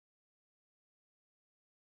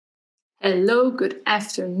Hello, good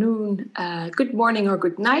afternoon, good morning or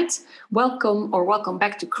good night. Welcome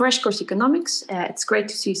back to Crash Course Economics. It's great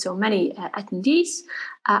to see so many attendees.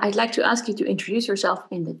 I'd like to ask you to introduce yourself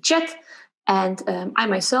in the chat. And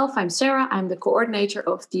I'm Sara. I'm the coordinator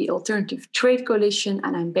of the Alternative Trade Coalition,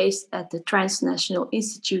 and I'm based at the Transnational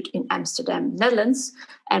Institute in Amsterdam, Netherlands.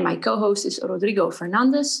 And my co-host is Rodrigo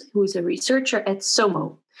Fernandez, who is a researcher at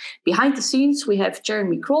SOMO. Behind the scenes, we have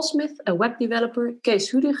Jeremy Krolsmith, a web developer,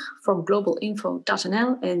 Kees Hudig from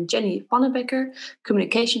globalinfo.nl, and Jenny Pannebecker,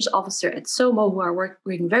 communications officer at SOMO, who are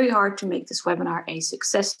working very hard to make this webinar a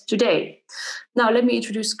success today. Now, let me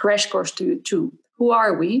introduce Crash Course to you too. Who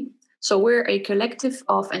are we? So we're a collective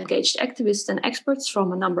of engaged activists and experts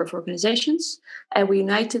from a number of organizations, and we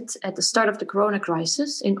united at the start of the corona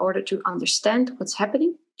crisis in order to understand what's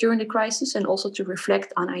happening during the crisis and also to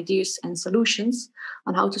reflect on ideas and solutions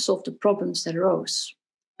on how to solve the problems that arose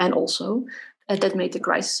and also that made the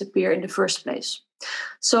crisis appear in the first place.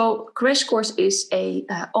 So Crash Course is an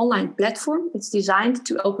online platform. It's designed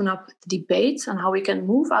to open up the debate on how we can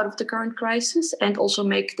move out of the current crisis and also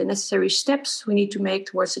make the necessary steps we need to make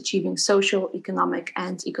towards achieving social, economic,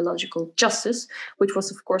 and ecological justice, which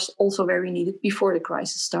was, of course, also very needed before the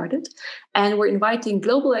crisis started. And we're inviting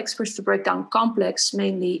global experts to break down complex,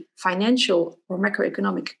 mainly financial or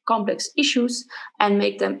macroeconomic complex issues and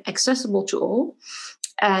make them accessible to all.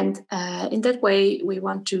 And in that way, we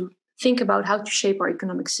want to think about how to shape our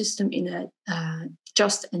economic system in a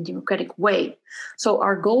just and democratic way. So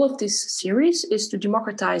our goal of this series is to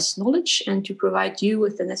democratize knowledge and to provide you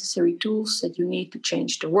with the necessary tools that you need to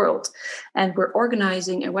change the world. And we're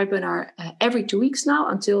organizing a webinar every 2 weeks now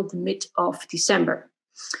until the mid of December.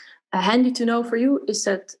 Handy to know for you is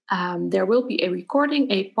that there will be a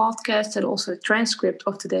recording, a podcast, and also a transcript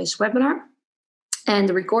of today's webinar. And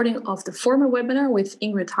the recording of the former webinar with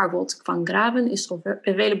Ingrid Harwold van Graven is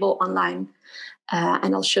available online,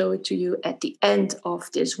 and I'll show it to you at the end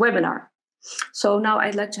of this webinar. So now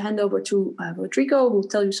I'd like to hand over to Rodrigo, who will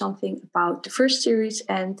tell you something about the first series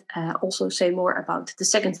and also say more about the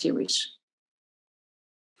second series.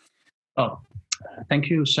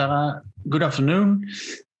 Thank you, Sara. Good afternoon.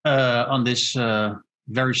 On this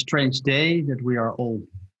very strange day that we are all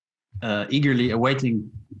eagerly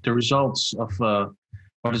awaiting the results of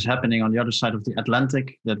what is happening on the other side of the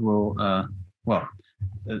Atlantic that will,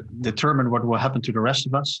 determine what will happen to the rest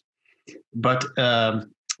of us. But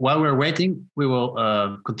while we're waiting, we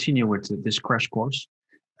will continue with this crash course.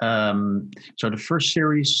 So the first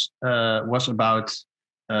series was about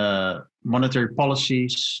monetary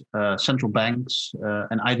policies, central banks,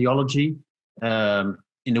 and ideology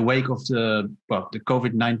in the wake of the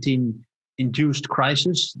COVID-19 induced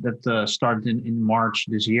crisis that started in March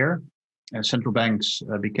this year. Central banks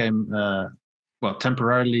became,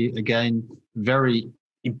 temporarily again, very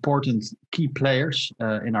important key players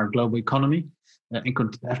in our global economy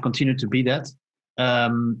and have continued to be that.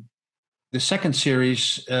 The second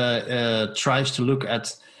series tries to look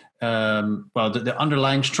at the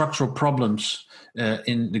underlying structural problems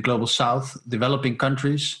in the global south, developing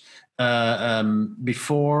countries,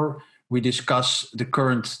 before we discuss the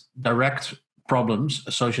current direct problems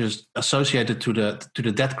associated to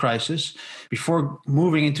the debt crisis. Before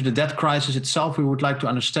moving into the debt crisis itself, we would like to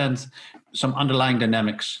understand some underlying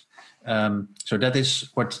dynamics. So that is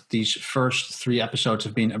what these first 3 episodes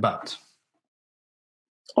have been about.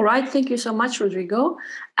 All right, thank you so much, Rodrigo.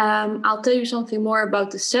 I'll tell you something more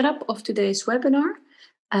about the setup of today's webinar.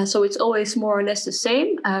 So it's always more or less the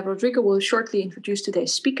same. Rodrigo will shortly introduce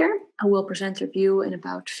today's speaker, who will present her view in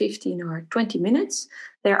about 15 or 20 minutes.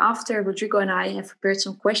 Thereafter, Rodrigo and I have prepared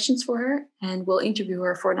some questions for her, and we'll interview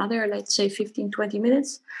her for another, let's say, 15, 20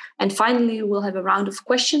 minutes. And finally, we'll have a round of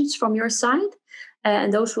questions from your side,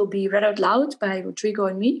 and those will be read out loud by Rodrigo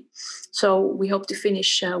and me. So we hope to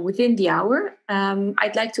finish within the hour.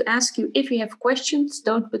 I'd like to ask you, if you have questions,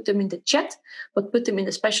 don't put them in the chat, but put them in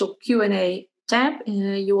the special Q&A tab.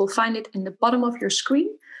 You will find it in the bottom of your screen,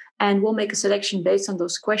 and we'll make a selection based on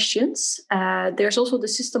those questions. There's also the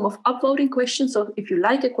system of upvoting questions. So if you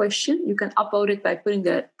like a question, you can upvote it by putting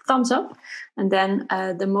the thumbs up, and then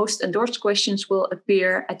the most endorsed questions will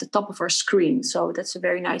appear at the top of our screen. So that's a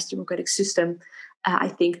very nice democratic system, I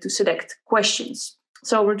think, to select questions.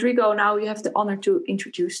 So Rodrigo, now you have the honor to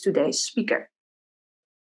introduce today's speaker.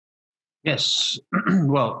 Yes,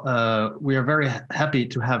 well, we are very happy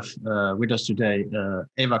to have with us today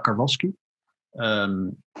Ewa Karwowski.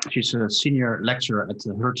 She's a senior lecturer at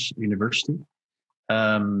Hertfordshire University.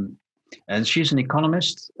 And she's an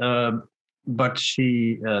economist, but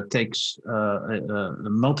she takes a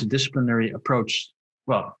multidisciplinary approach,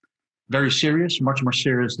 very serious, much more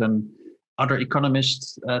serious than other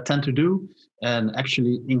economists tend to do, and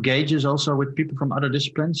actually engages also with people from other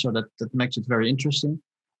disciplines. So that makes it very interesting.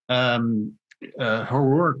 Her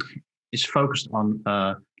work is focused on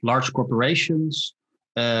large corporations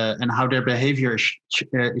and how their behavior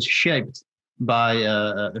is shaped by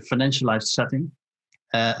a financialized setting.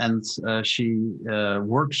 And she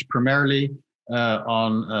works primarily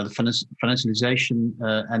on the financialisation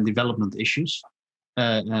and development issues.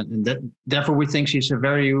 And therefore, we think she's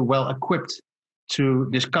very well equipped to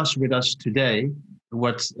discuss with us today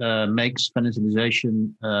what makes financialisation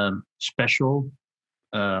special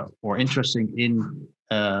or interesting in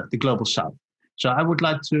the global south. So I would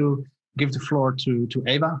like to give the floor to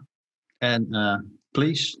Ewa, and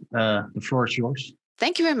please, the floor is yours.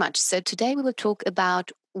 Thank you very much. So today we will talk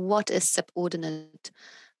about what is subordinate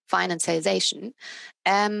financialization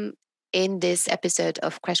in this episode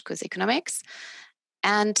of Crash Course Economics.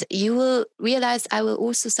 And you will realize I will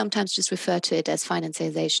also sometimes just refer to it as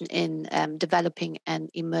financialization in developing and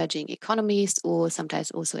emerging economies, or sometimes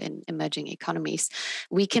also in emerging economies.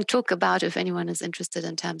 We can talk about, if anyone is interested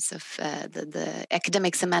in terms of the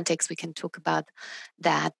academic semantics, we can talk about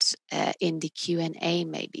that in the Q&A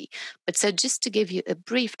maybe. But so just to give you a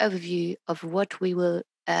brief overview of what we will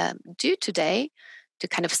do today to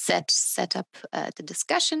kind of set up the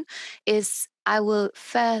discussion is I will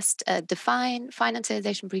first define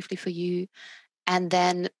financialization briefly for you, and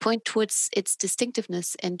then point towards its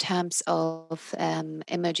distinctiveness in terms of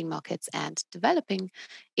emerging markets and developing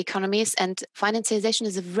economies. And financialization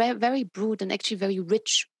is a very broad and actually very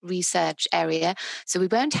rich research area. So we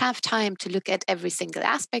won't have time to look at every single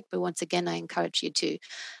aspect, but once again, I encourage you to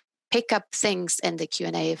pick up things in the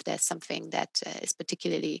Q&A if there's something that is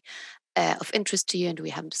particularly of interest to you and we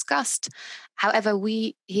haven't discussed. However,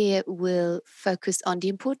 we here will focus on the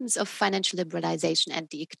importance of financial liberalization and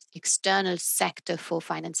the external sector for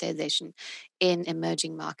financialization in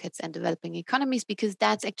emerging markets and developing economies, because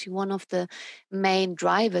that's actually one of the main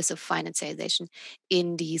drivers of financialization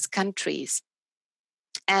in these countries.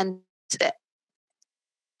 And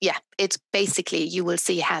it's basically, you will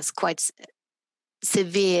see, has quite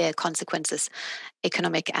severe consequences,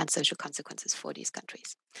 economic and social consequences for these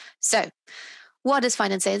countries. So, what is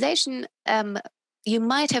financialization? You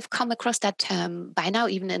might have come across that term by now,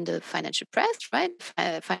 even in the financial press, right?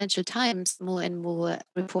 Financial Times, more and more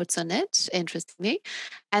reports on it, interestingly.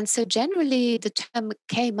 And so generally, the term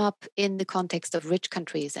came up in the context of rich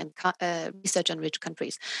countries and research on rich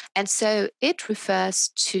countries. And so it refers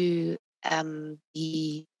to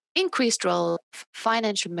the increased role of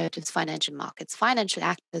financial motives, financial markets, financial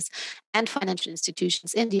actors, and financial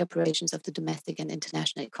institutions in the operations of the domestic and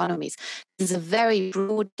international economies. This is a very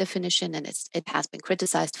broad definition, and it has been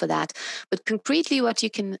criticized for that. But concretely, what you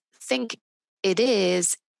can think it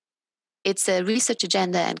is, it's a research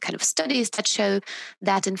agenda and kind of studies that show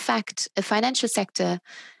that, in fact, a financial sector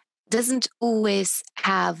doesn't always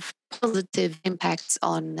have positive impacts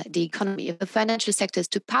on the economy. If the financial sector is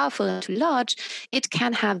too powerful and too large, it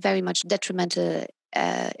can have very much detrimental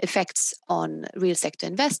effects on real sector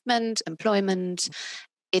investment, employment.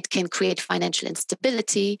 It can create financial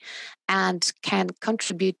instability and can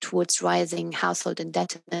contribute towards rising household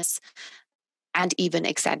indebtedness and even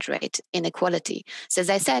exaggerate inequality. So as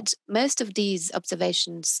I said, most of these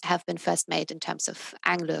observations have been first made in terms of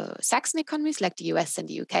Anglo-Saxon economies like the US and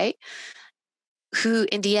the UK, who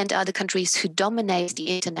in the end are the countries who dominate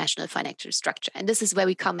the international financial structure. And this is where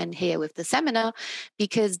we come in here with the seminar,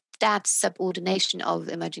 because that subordination of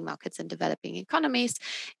emerging markets and developing economies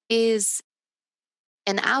is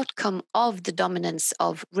an outcome of the dominance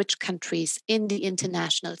of rich countries in the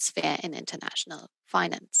international sphere in international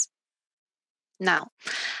finance. Now,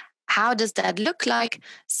 how does that look like?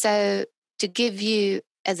 So to give you,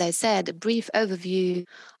 as I said, a brief overview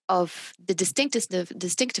of the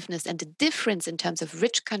distinctiveness and the difference in terms of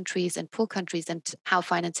rich countries and poor countries and how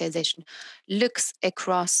financialization looks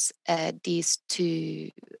across these two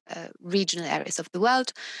regional areas of the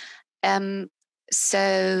world.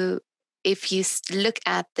 So if you look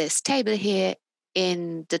at this table here,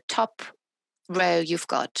 in the top row, you've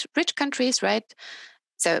got rich countries, right?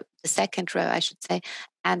 So the second row, I should say,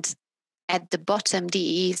 and at the bottom,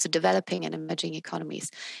 DEEs, so developing and emerging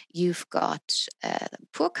economies, you've got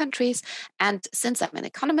poor countries. And since I'm an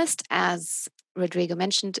economist, as Rodrigo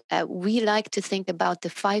mentioned, we like to think about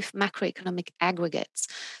the 5 macroeconomic aggregates.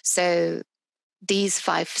 So these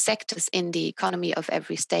 5 sectors in the economy of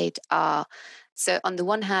every state are, so on the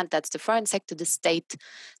one hand, that's the foreign sector, the state,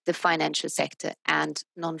 the financial sector, and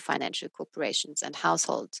non-financial corporations and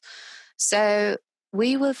households. So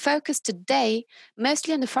we will focus today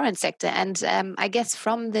mostly on the foreign sector. And I guess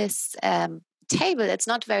from this table, it's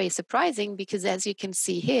not very surprising because, as you can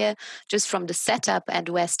see here, just from the setup and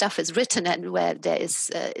where stuff is written and where there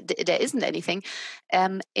isn't anything,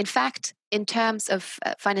 in fact, in terms of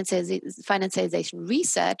financialization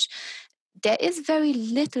research, there is very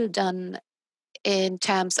little done in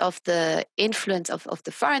terms of the influence of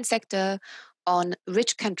the foreign sector on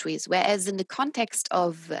rich countries, whereas in the context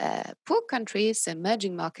of poor countries,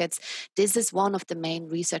 emerging markets, this is one of the main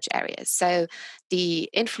research areas. So the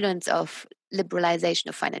influence of liberalization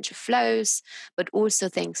of financial flows, but also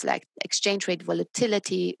things like exchange rate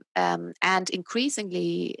volatility and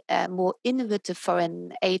increasingly more innovative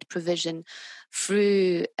foreign aid provision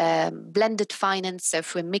through blended finance, so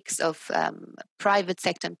through a mix of private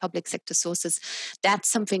sector and public sector sources. That's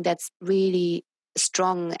something that's really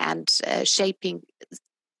strong and shaping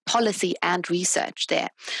policy and research there.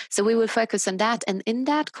 So we will focus on that. And in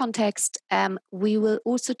that context, we will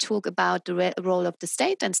also talk about the role of the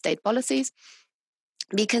state and state policies,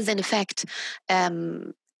 because in effect,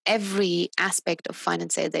 every aspect of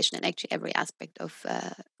financialization and actually every aspect of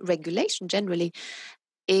regulation generally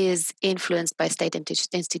is influenced by state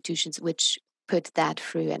institutions which put that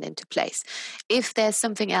through and into place. If there's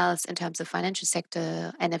something else in terms of financial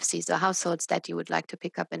sector, NFCs or households that you would like to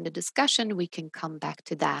pick up in the discussion, we can come back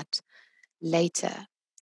to that later.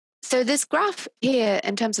 So this graph here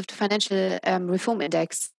in terms of the financial reform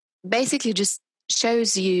index basically just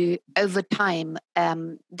shows you over time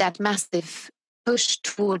that massive push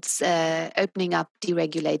towards opening up,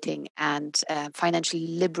 deregulating and financially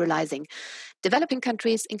liberalizing developing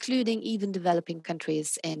countries, including even developing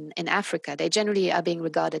countries in Africa. They generally are being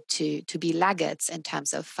regarded to be laggards in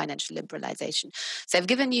terms of financial liberalization. So I've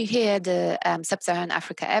given you here the Sub-Saharan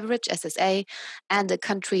Africa average, SSA, and a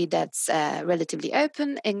country that's relatively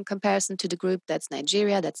open in comparison to the group. That's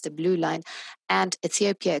Nigeria, that's the blue line, and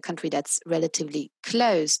Ethiopia, a country that's relatively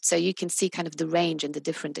closed. So you can see kind of the range and the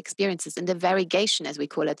different experiences and the variegation, as we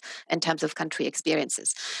call it, in terms of country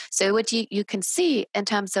experiences. So what you can see in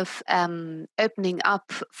terms of opening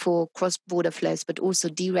up for cross-border flows, but also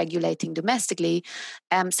deregulating domestically,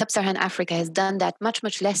 Sub-Saharan Africa has done that much,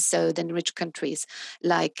 much less so than rich countries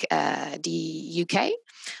like the UK,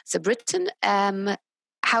 so Britain.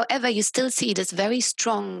 However, you still see this very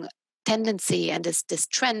strong tendency and this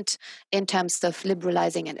trend in terms of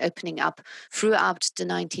liberalizing and opening up throughout the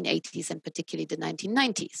 1980s and particularly the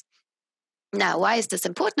 1990s. Now, why is this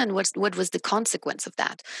important and what was the consequence of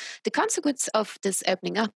that? The consequence of this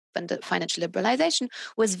opening up and the financial liberalization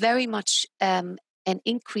was very much an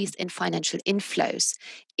increase in financial inflows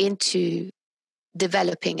into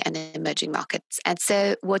developing and emerging markets. And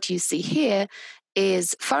so what you see here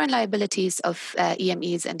is foreign liabilities of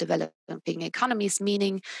EMEs and developing economies,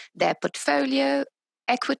 meaning their portfolio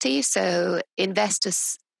equity, so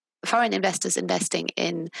foreign investors investing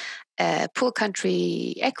in poor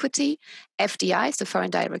country equity, FDI, so foreign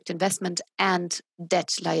direct investment, and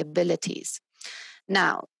debt liabilities.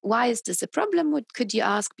 Now, why is this a problem? What could you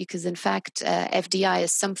ask? Because in fact, FDI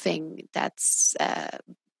is something that's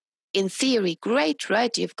in theory great,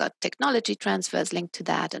 right? You've got technology transfers linked to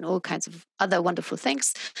that and all kinds of other wonderful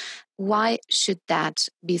things. Why should that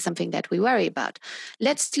be something that we worry about?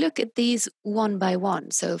 Let's look at these one by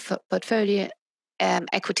one. So for portfolio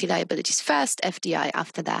equity liabilities first, FDI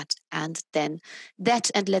after that, and then debt,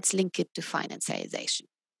 and let's link it to financialization.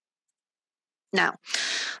 Now,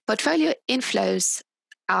 portfolio inflows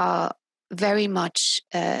are very much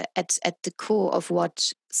at the core of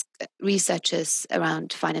what researchers around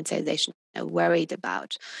financialization are worried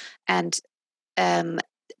about. And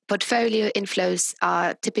portfolio inflows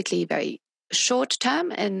are typically very short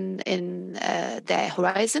term in their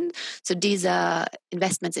horizon. So these are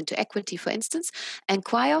investments into equity, for instance, and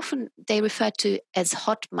quite often they refer to as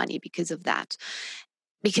hot money because of that.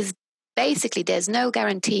 Because basically there's no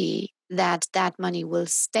guarantee that that money will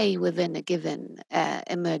stay within a given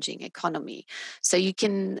emerging economy. So you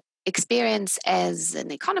can experience as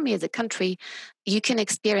an economy, as a country, you can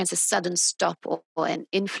experience a sudden stop or an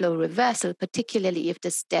inflow reversal, particularly if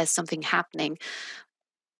there's something happening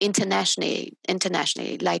internationally,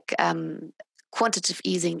 like quantitative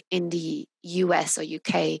easing in the US or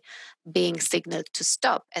UK being signaled to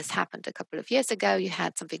stop, as happened a couple of years ago. You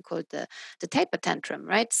had something called the taper tantrum,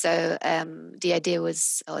 right? So the idea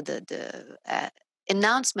was, or the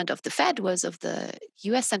announcement of the Fed was, of the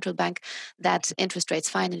US central bank, that interest rates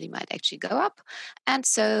finally might actually go up. And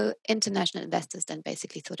so international investors then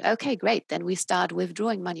basically thought, okay, great, then we start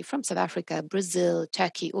withdrawing money from South Africa, Brazil,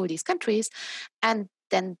 Turkey, all these countries. And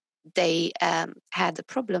then they had a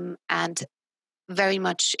problem and very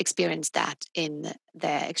much experienced that in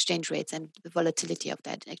their exchange rates, and the volatility of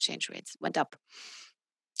that exchange rates went up.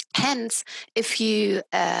 Hence, if you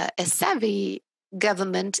a savvy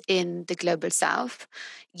government in the global south,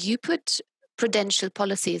 you put prudential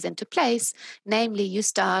policies into place, namely you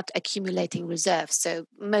start accumulating reserves, so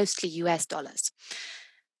mostly US dollars.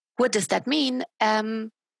 What does that mean?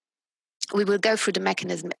 We will go through the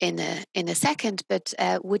mechanism in a second, but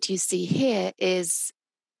what you see here is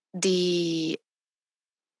the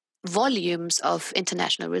volumes of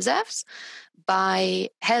international reserves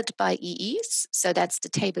held by EEs. So that's the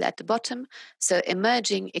table at the bottom. So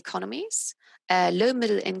emerging economies, low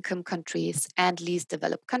middle income countries, and least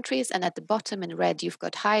developed countries. And at the bottom in red, you've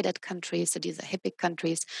got high debt countries. So these are HIPC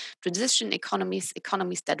countries, transition economies,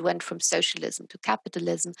 economies that went from socialism to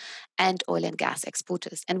capitalism, and oil and gas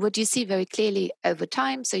exporters. And what you see very clearly over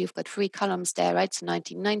time, so you've got 3 columns there, right? So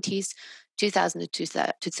 1990s, 2000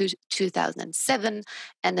 to 2007,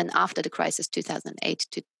 and then after the crisis, 2008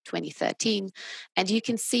 to 2013. And you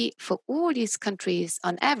can see for all these countries,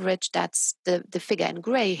 on average, that's the figure in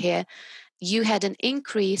gray here, you had an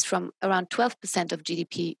increase from around 12% of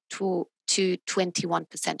GDP to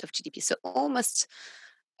 21% of GDP. So almost,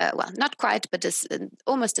 well, not quite, but it's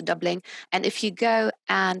almost a doubling. And if you go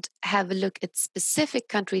and have a look at specific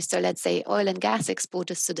countries, so let's say oil and gas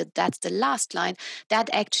exporters, so that's the last line, that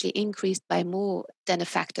actually increased by more than a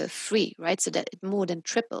factor of 3, right? So that it more than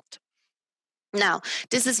tripled. Now,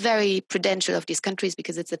 this is very prudential of these countries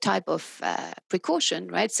because it's a type of precaution,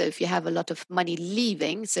 right? So if you have a lot of money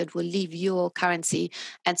leaving, so it will leave your currency,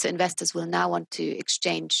 and so investors will now want to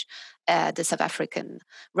exchange the South African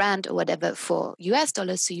rand or whatever for US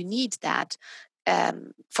dollars. So you need that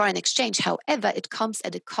foreign exchange. However, it comes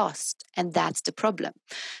at a cost, and that's the problem.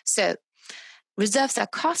 So reserves are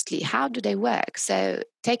costly. How do they work? So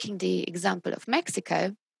taking the example of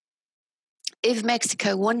Mexico, if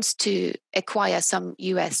Mexico wants to acquire some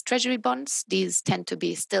US Treasury bonds, these tend to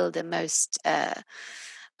be still the most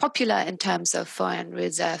popular in terms of foreign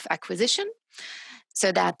reserve acquisition.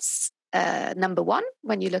 So that's number one,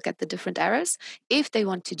 when you look at the different arrows. If they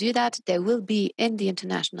want to do that, there will be in the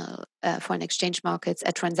international foreign exchange markets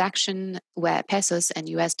a transaction where pesos and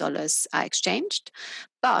US dollars are exchanged.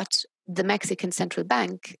 But the Mexican central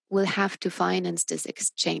bank will have to finance this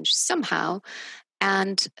exchange somehow.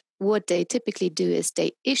 And what they typically do is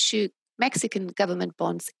they issue Mexican government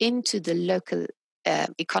bonds into the local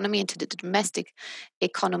economy, into the domestic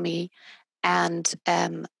economy, and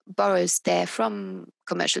borrows there from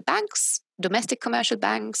commercial banks, domestic commercial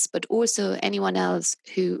banks, but also anyone else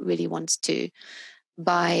who really wants to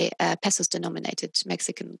buy pesos-denominated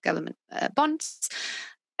Mexican government bonds.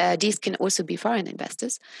 These can also be foreign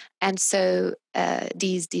investors, and so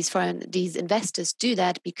these investors do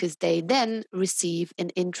that because they then receive an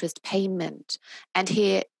interest payment. And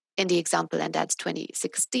here in the example, and that's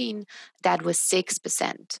 2016, that was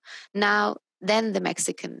 6%. Now, then the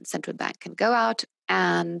Mexican central bank can go out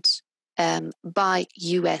and buy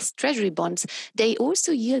US Treasury bonds. They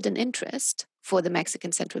also yield an interest for the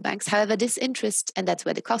Mexican central banks. However, this interest, and that's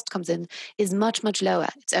where the cost comes in, is much, much lower.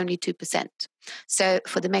 It's only 2%. So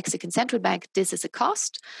for the Mexican central bank, this is a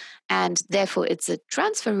cost, and therefore it's a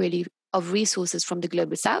transfer really of resources from the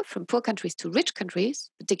global south, from poor countries to rich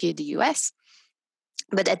countries, particularly the US.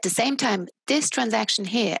 But at the same time, this transaction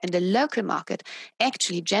here in the local market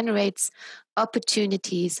actually generates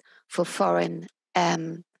opportunities for foreign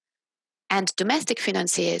and domestic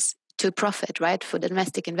financiers to profit, right, for the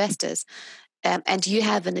domestic investors. And you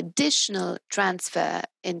have an additional transfer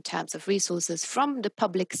in terms of resources from the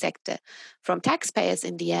public sector, from taxpayers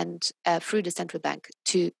in the end, through the central bank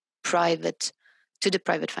to the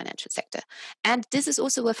private financial sector. And this is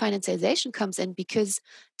also where financialisation comes in, because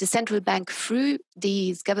the central bank, through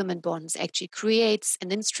these government bonds, actually creates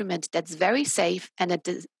an instrument that's very safe and at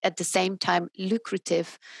the same time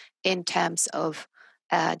lucrative in terms of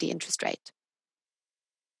the interest rate.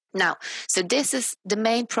 Now, so this is the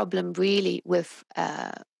main problem really with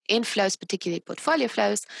inflows, particularly portfolio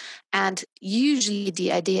flows. And usually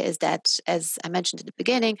the idea is that, as I mentioned at the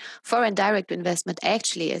beginning, foreign direct investment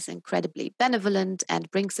actually is incredibly benevolent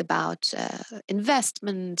and brings about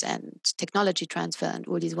investment and technology transfer and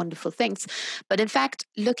all these wonderful things. But in fact,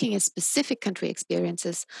 looking at specific country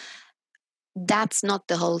experiences, that's not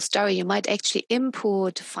the whole story. You might actually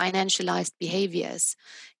import financialised behaviours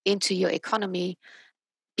into your economy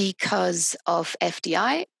because of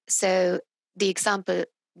FDI. So the example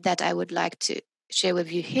that I would like to share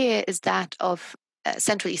with you here is that of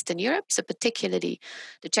Central Eastern Europe, so particularly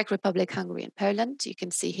the Czech Republic, Hungary, and Poland. You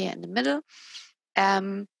can see here in the middle.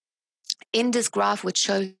 In this graph, which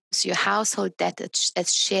shows your household debt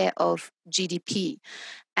as share of GDP.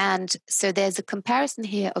 And so there's a comparison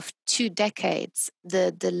here of 2 decades.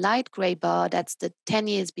 The light gray bar, that's the 10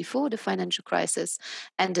 years before the financial crisis,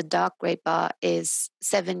 and the dark gray bar is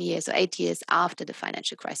 7 years or 8 years after the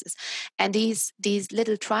financial crisis. And these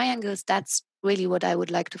little triangles, that's really what I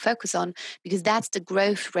would like to focus on, because that's the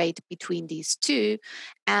growth rate between these two.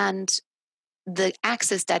 And the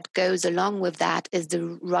axis that goes along with that is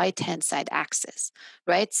the right-hand side axis,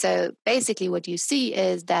 right? So basically what you see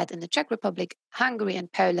is that in the Czech Republic, Hungary,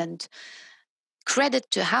 and Poland,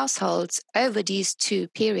 credit to households over these 2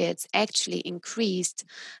 periods actually increased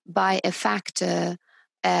by a factor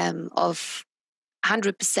of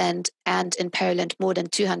 100%, and in Poland more than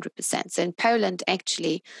 200%. So in Poland,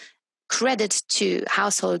 actually, credit to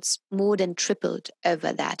households more than tripled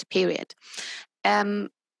over that period.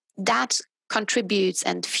 That contributes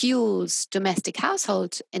and fuels domestic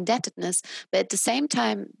household indebtedness, but at the same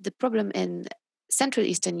time, the problem in Central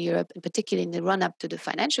Eastern Europe, and particularly in the run-up to the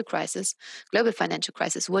financial crisis, global financial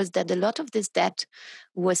crisis, was that a lot of this debt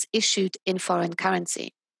was issued in foreign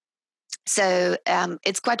currency. So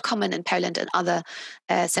it's quite common in Poland and other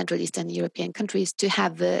Central Eastern European countries to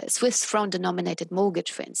have a Swiss franc-denominated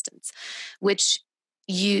mortgage, for instance, which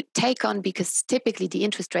you take on because typically the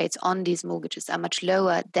interest rates on these mortgages are much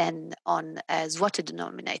lower than on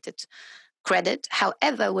zloty-denominated credit.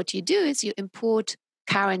 However, what you do is you import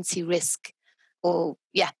currency risk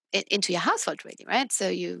into your household, really, right? So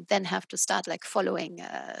you then have to start following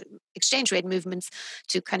exchange rate movements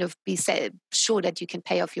to kind of be sure that you can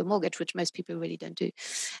pay off your mortgage, which most people really don't do.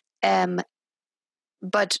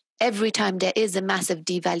 But every time there is a massive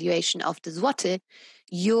devaluation of the zloty,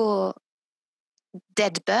 your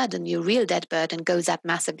debt burden, your real debt burden, goes up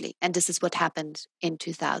massively. And this is what happened in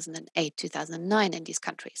 2008, 2009 in these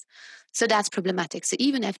countries. So that's problematic. So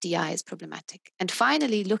even FDI is problematic. And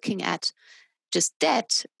finally, looking at just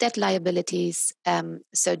debt liabilities.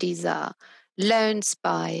 So these are loans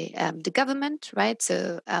by the government, right?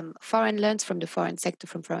 So foreign loans from the foreign sector,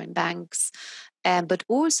 from foreign banks, but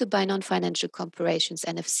also by non-financial corporations,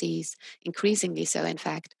 NFCs, increasingly so, in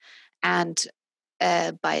fact, and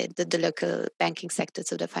by the local banking sector,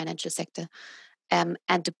 so the financial sector. And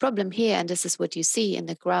the problem here, and this is what you see in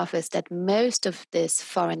the graph, is that most of this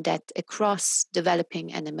foreign debt across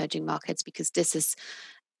developing and emerging markets, because this is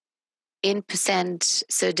in percent,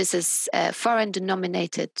 so this is foreign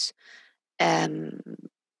denominated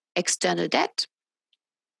external debt.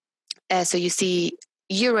 So you see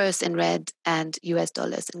euros in red and US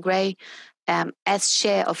dollars in gray as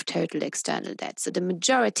share of total external debt. So the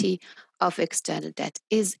majority of external debt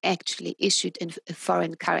is actually issued in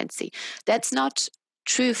foreign currency. That's not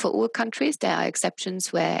true for all countries. There are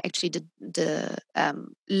exceptions where actually the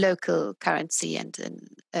local currency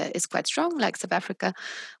is quite strong, like South Africa,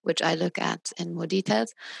 which I look at in more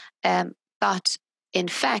details. But in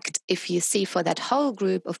fact, if you see for that whole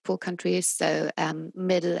group of poor countries, so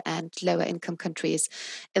middle and lower income countries,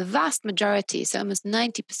 a vast majority, so almost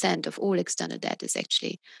 90% of all external debt is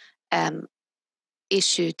actually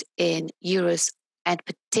issued in euros and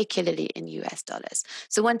particularly in US dollars.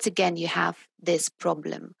 So once again, you have this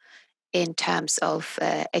problem in terms of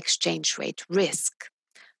exchange rate risk,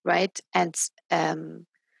 right? And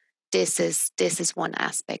this is one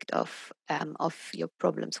aspect of your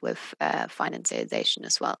problems with financialization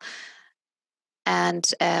as well. And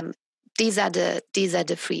these are the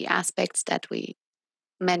 3 aspects that we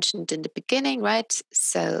mentioned in the beginning, right?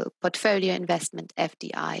 So portfolio investment,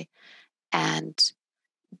 FDI, and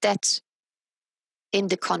debt in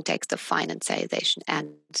the context of financialization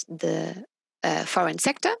and the foreign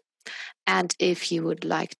sector. And if you would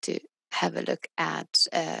like to have a look at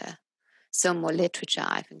some more literature,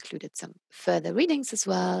 I've included some further readings as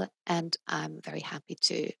well, and I'm very happy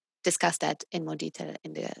to discuss that in more detail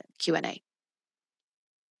in the Q&A.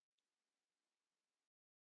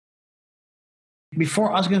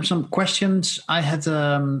 Before asking some questions, I had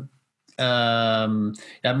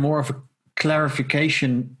more of a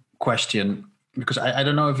clarification question, because I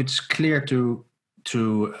don't know if it's clear to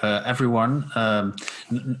everyone.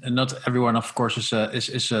 Not everyone, of course,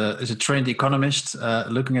 is a trained economist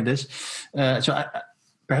looking at this. So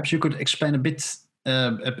perhaps you could explain a bit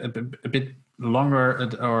longer,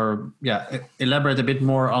 or elaborate a bit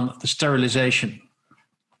more on the sterilization.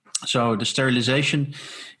 So the sterilization,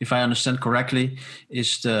 if I understand correctly,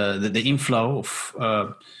 is the inflow of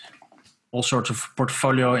all sorts of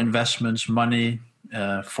portfolio investments, money,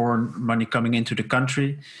 foreign money coming into the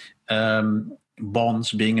country,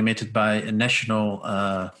 bonds being emitted by national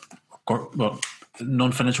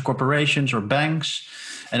non-financial corporations or banks.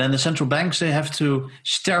 And then the central banks, they have to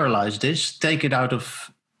sterilize this, take it out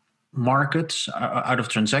of markets, out of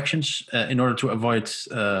transactions, in order to avoid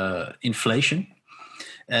inflation.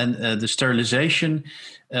 And the sterilization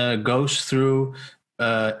goes through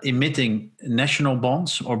emitting national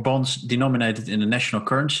bonds or bonds denominated in the national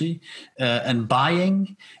currency and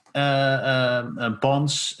buying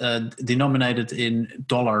bonds denominated in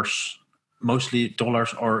dollars, mostly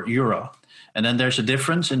dollars or euro. And then there's a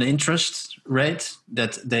difference in the interest rate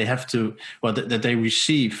that they have to, that they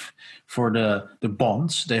receive for the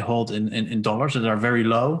bonds they hold in dollars that are very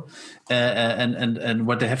low, and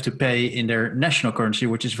what they have to pay in their national currency,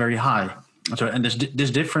 which is very high. So, and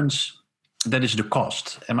this difference, that is the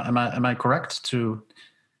cost. Am I correct to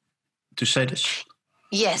say this?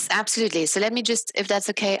 Yes, absolutely. So let me just, if that's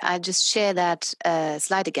okay, I just share that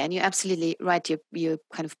slide again. You're absolutely right. You're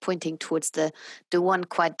kind of pointing towards the one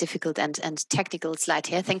quite difficult and technical slide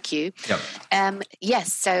here. Thank you. Yep.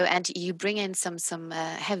 Yes. So, and you bring in some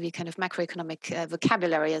heavy kind of macroeconomic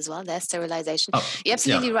vocabulary as well. There's sterilization. Oh, you're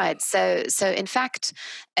absolutely right. So in fact,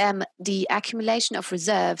 the accumulation of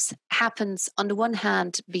reserves happens on the one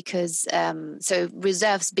hand because so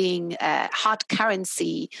reserves being hard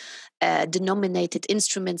currency denominated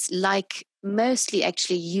instruments like mostly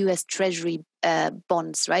actually US Treasury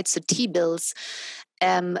bonds, right? So T-bills,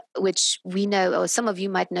 which we know, or some of you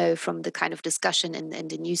might know from the kind of discussion in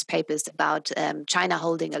the newspapers about China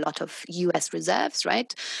holding a lot of US reserves,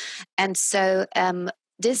 right? And so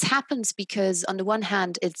this happens because on the one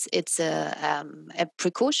hand, it's a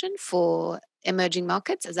precaution for emerging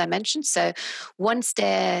markets, as I mentioned. So once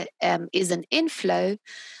there is an inflow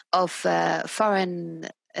of foreign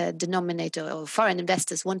denominator or foreign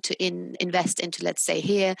investors want to invest into, let's say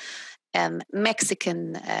here,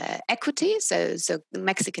 Mexican equity, so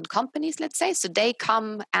Mexican companies, let's say, so they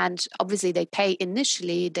come and obviously they pay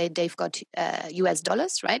initially, they've got US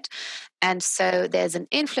dollars, right? And so there's an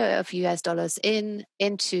inflow of US dollars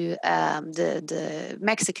into the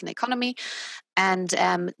Mexican economy, and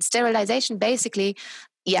sterilization basically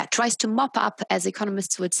tries to mop up, as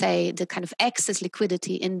economists would say, the kind of excess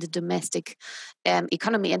liquidity in the domestic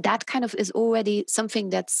economy. And that kind of is already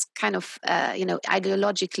something that's kind of,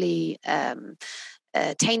 ideologically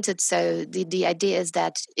tainted. So the idea is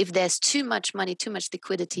that if there's too much money, too much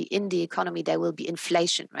liquidity in the economy, there will be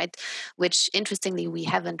inflation, right? Which, interestingly, we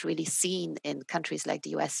haven't really seen in countries like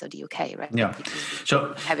the US or the UK, right? Yeah.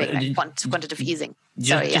 So having like quantitative easing.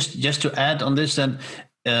 Just to add on this, then.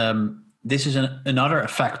 This is another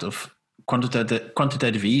effect of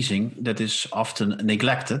quantitative easing that is often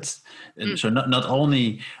neglected. So not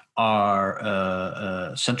only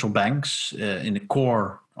are central banks in the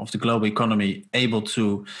core of the global economy able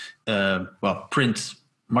to print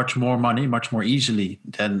much more money, much more easily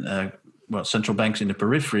than central banks in the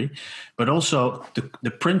periphery, but also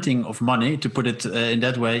the printing of money, to put it in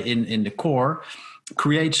that way, in the core,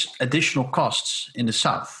 creates additional costs in the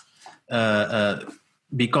south.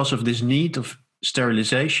 Because of this need of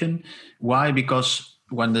sterilization. Why? Because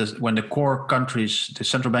when the core countries, the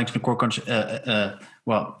central banks in the core countries,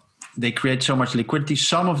 they create so much liquidity,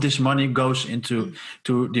 some of this money goes into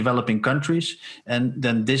developing countries, and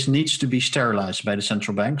then this needs to be sterilized by the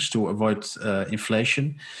central banks to avoid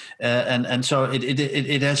inflation, and so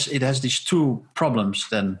it has these two problems.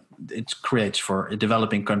 Then it creates for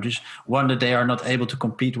developing countries: one, that they are not able to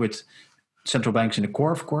compete with central banks in the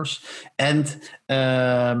core, of course, and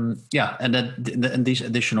these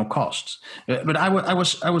additional costs. But I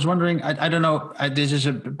was wondering. I don't know. This is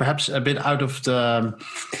perhaps a bit out of the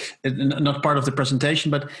not part of the presentation.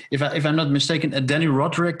 But if I'm not mistaken, Danny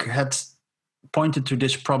Roderick had pointed to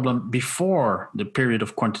this problem before the period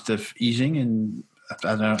of quantitative easing in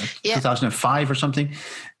 2005 or something,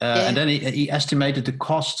 and then he estimated the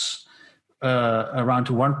costs around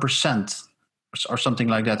 1%. Or something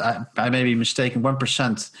like that. I may be mistaken.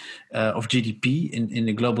 1% of GDP in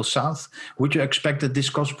the global south. Would you expect that this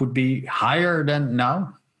cost would be higher than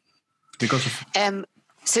now? Because of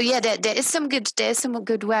So there is some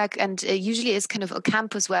good work, and usually it's kind of a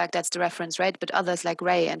campus work that's the reference, right? But others like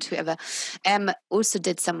Ray and whoever also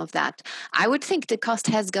did some of that. I would think the cost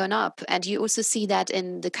has gone up, and you also see that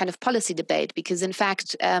in the kind of policy debate, because in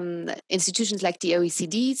fact institutions like the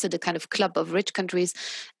OECD, so the kind of club of rich countries,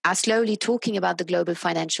 are slowly talking about the global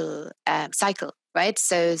financial cycle. Right,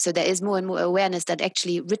 so there is more and more awareness that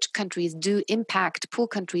actually rich countries do impact poor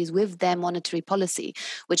countries with their monetary policy,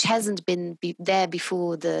 which hasn't been there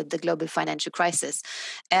before the global financial crisis.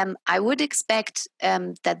 I would expect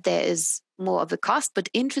that there is more of a cost. But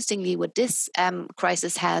interestingly, what this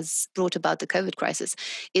crisis has brought about, the COVID crisis,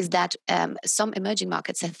 is that some emerging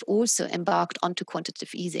markets have also embarked onto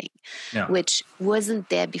quantitative easing, which wasn't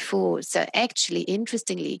there before. So actually,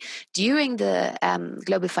 interestingly, during the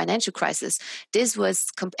global financial crisis, this was,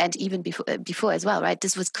 and even before as well, right?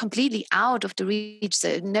 This was completely out of the reach.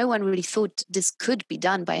 So no one really thought this could be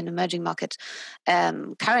done by an emerging market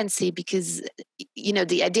currency, because, you know,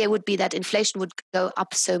 the idea would be that inflation would go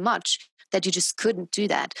up so much that you just couldn't do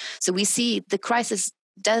that. So we see the crisis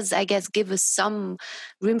does, I guess, give us some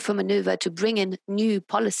room for maneuver to bring in new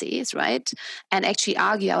policies, right? And actually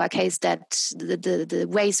argue our case that the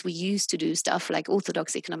ways we used to do stuff, like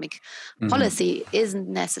orthodox economic policy, isn't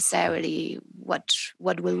necessarily what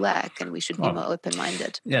will work, and we should be more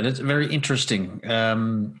open-minded. Yeah, that's very interesting.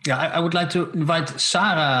 I would like to invite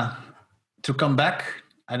Sara to come back.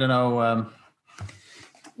 I don't know.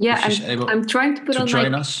 I'm trying to put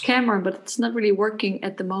on my camera, but it's not really working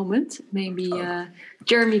at the moment. Maybe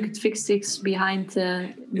Jeremy could fix this behind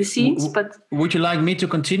the scenes. But would you like me to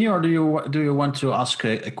continue, or do you want to ask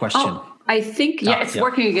a question? Oh, I think it's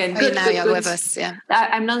working again. Good. Now you're with us. Yeah,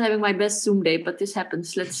 I'm not having my best Zoom day, but this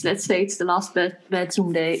happens. Let's say it's the last bad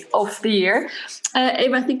Zoom day of the year.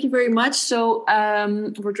 Ewa, thank you very much. So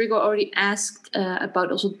Rodrigo already asked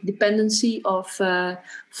about also dependency of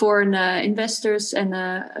foreign investors and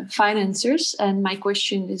financiers, and my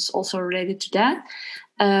question is also related to that.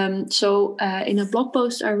 So in a blog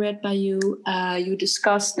post I read by you, you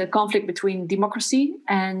discussed the conflict between democracy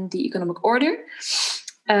and the economic order.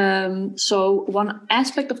 So one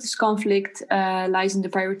aspect of this conflict lies in the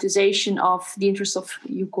prioritization of the interests of,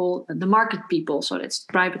 you call, the market people. So that's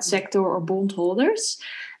private sector or bondholders,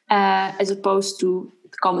 as opposed to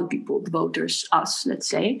the common people, the voters, us, let's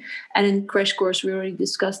say. And in Crash Course, we already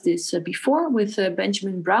discussed this before with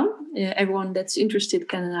Benjamin Brown. Everyone that's interested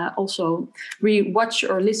can also re-watch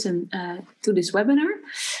or listen to this webinar.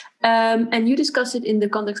 And you discussed it in the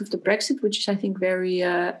context of the Brexit, which is, I think, very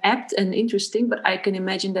apt and interesting. But I can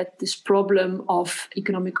imagine that this problem of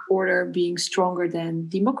economic order being stronger than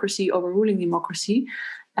democracy, overruling democracy,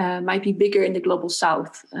 might be bigger in the global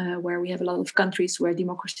south, where we have a lot of countries where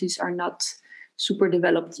democracies are not super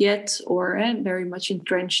developed yet, or very much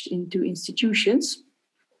entrenched into institutions.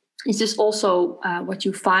 Is this also what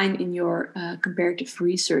you find in your comparative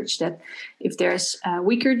research, that if there's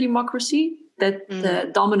weaker democracy, that the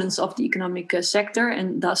dominance of the economic sector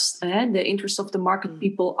and thus the interests of the market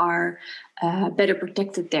people are better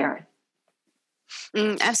protected there?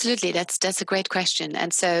 Absolutely, that's a great question.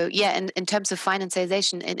 And so, in terms of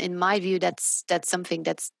financialisation, in my view, that's something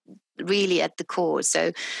that's really at the core.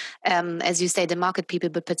 So, as you say, the market people,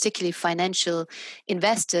 but particularly financial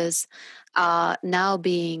investors, are now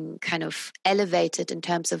being kind of elevated in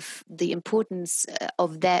terms of the importance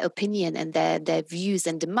of their opinion and their views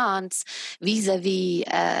and demands vis-a-vis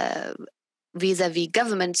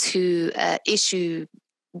governments who issue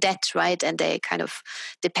debt, right? And they're kind of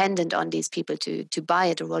dependent on these people to buy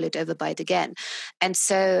it or roll it over, buy it again. And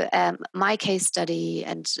so my case study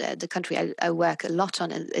and the country I work a lot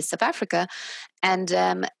on is South Africa. And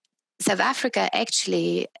South Africa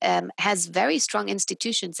actually has very strong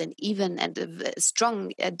institutions and a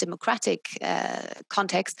strong democratic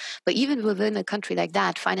context. But even within a country like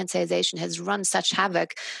that, financialisation has run such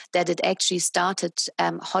havoc that it actually started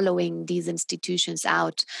hollowing these institutions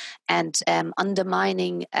out and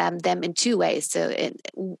undermining them in two ways. So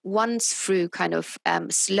once through kind of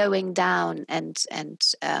slowing down and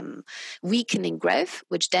weakening growth,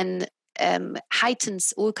 which then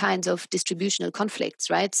heightens all kinds of distributional conflicts,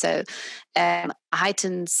 right? So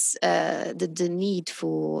heightens the need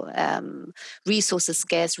for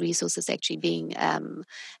scarce resources actually being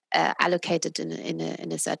allocated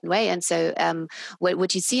in a certain way. And so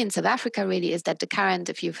what you see in South Africa really is that the current,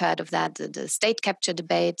 if you've heard of that, the state capture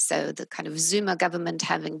debate, so the kind of Zuma government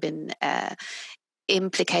having been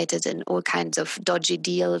implicated in all kinds of dodgy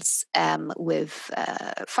deals with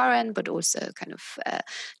foreign, but also kind of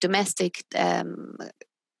domestic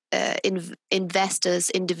investors,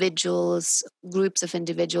 individuals, groups of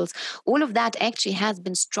individuals. All of that actually has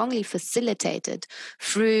been strongly facilitated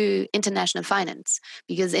through international finance,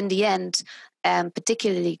 because in the end,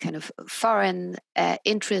 particularly kind of foreign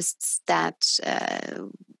interests that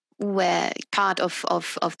were part of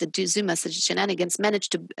the Zuma shenanigans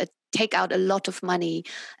managed to take out a lot of money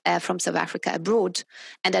from South Africa abroad,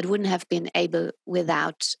 and that wouldn't have been able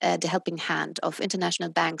without the helping hand of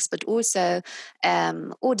international banks, but also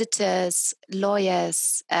auditors,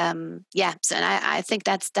 lawyers. So, and I think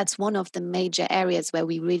that's one of the major areas where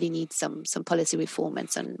we really need some policy reform and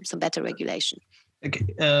some better regulation. Okay,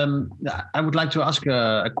 I would like to ask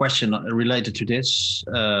a question related to this.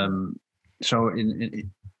 So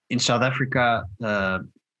in South Africa,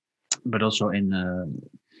 but also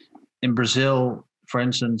in Brazil, for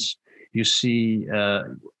instance, you see a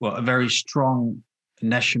very strong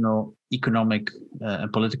national economic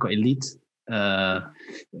and political elite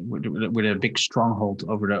with a big stronghold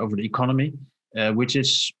over the economy, which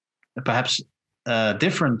is perhaps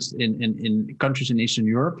different in countries in Eastern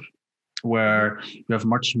Europe, where you have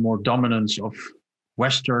much more dominance of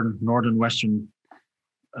northern Western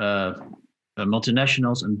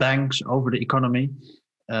multinationals and banks over the economy.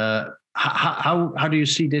 How do you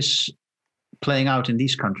see this playing out in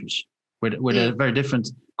these countries with a very different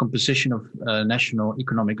composition of national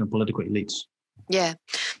economic and political elites? Yeah.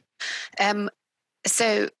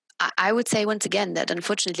 So I would say once again that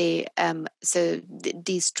unfortunately,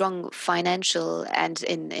 these strong financial and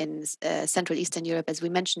in Central Eastern Europe, as we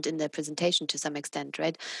mentioned in the presentation to some extent,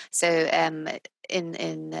 right? So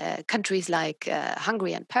in countries like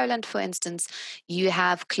Hungary and Poland, for instance, you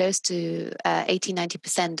have close to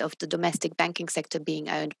 80-90% of the domestic banking sector being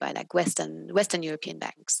owned by like Western European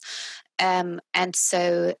banks. And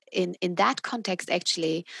so in that context,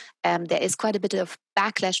 actually, there is quite a bit of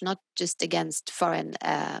backlash, not just against foreign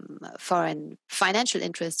financial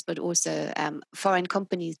interests, but also foreign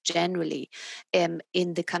companies generally in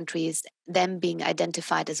the countries, them being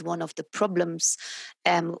identified as one of the problems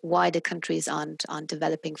why the countries aren't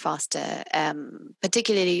developing faster,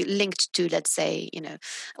 particularly linked to, let's say,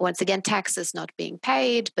 once again, taxes not being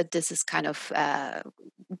paid, but this is kind of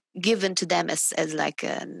given to them as like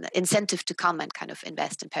an incentive to come and kind of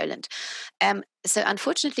invest in Poland. So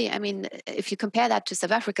unfortunately, I mean, if you compare that to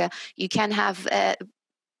South Africa, you can have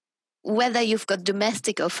whether you've got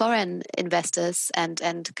domestic or foreign investors and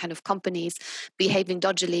kind of companies behaving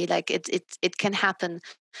dodgily, like it can happen.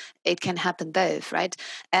 It can happen both, right?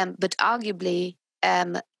 But arguably,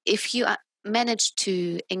 if you manage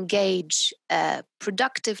to engage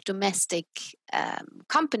productive domestic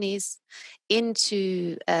companies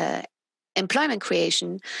into employment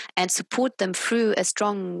creation and support them through a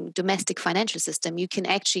strong domestic financial system, you can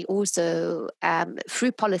actually also,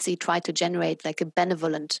 through policy, try to generate like a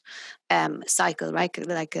benevolent cycle, right?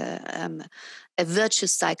 Like a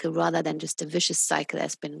virtuous cycle rather than just a vicious cycle,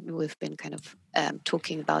 as we've been kind of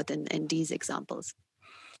talking about in these examples.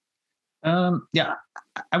 Yeah,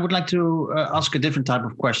 I would like to ask a different type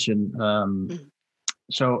of question.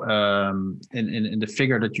 So in the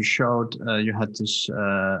figure that you showed, you had this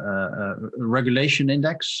regulation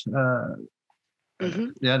index.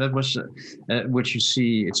 Yeah, that was which you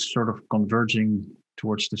see it's sort of converging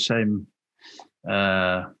towards the same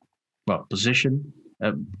position.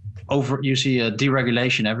 You see a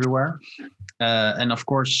deregulation everywhere. And of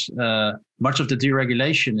course, much of the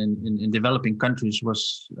deregulation in developing countries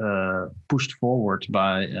was pushed forward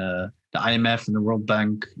by the IMF and the World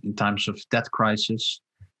Bank in times of debt crisis,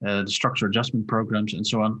 the structural adjustment programs, and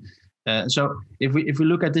so on. So if we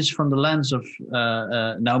look at this from the lens of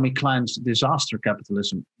Naomi Klein's disaster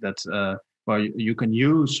capitalism, that you can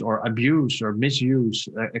use or abuse or misuse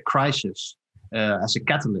a crisis as a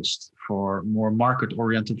catalyst for more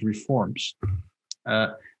market-oriented reforms.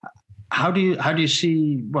 How do you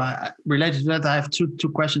see? Well, related to that, I have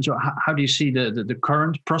two questions. So how do you see the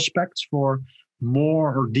current prospects for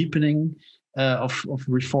more or deepening of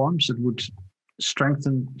reforms that would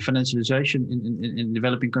strengthen financialization in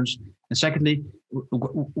developing countries? And secondly,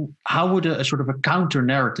 how would a sort of a counter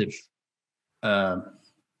narrative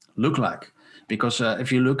look like? Because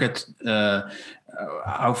if you look at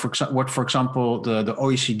what, for example, the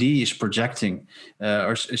OECD is projecting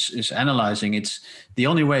or is analyzing, it's the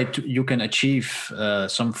only way you can achieve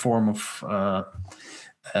some form of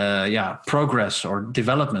progress or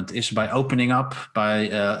development is by opening up, by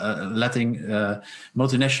letting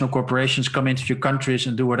multinational corporations come into your countries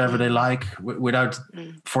and do whatever they like without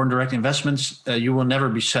foreign direct investments. You will never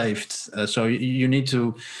be saved. So you need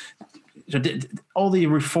to. So all the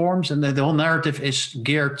reforms and the whole narrative is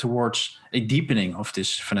geared towards a deepening of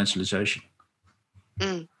this financialization.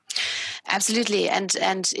 Absolutely,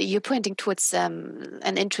 and you're pointing towards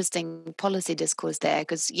an interesting policy discourse there,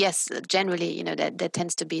 because yes, generally, there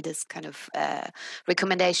tends to be this kind of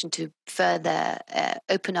recommendation to further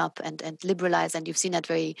open up and liberalize, and you've seen that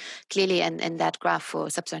very clearly in that graph for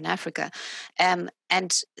Sub-Saharan Africa.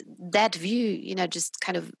 and that view, just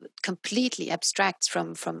kind of completely abstracts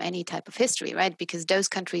from any type of history, right? Because those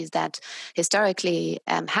countries that historically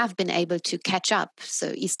have been able to catch up,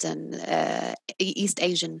 so East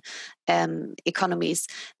Asian economies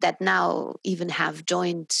that now even have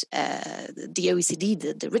joined the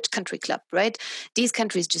OECD, the rich country club, right? These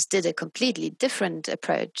countries just did a completely different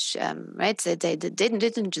approach, right? So they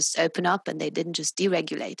didn't just open up and they didn't just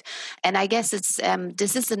deregulate. And I guess it's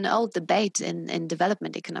this is an old debate in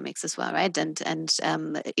development economics as well, right? And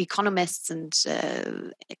economists and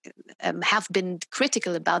have been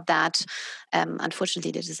critical about that.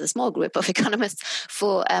 Unfortunately, this is a small group of economists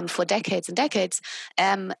for decades and decades.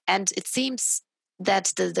 And it seems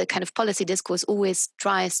that the kind of policy discourse always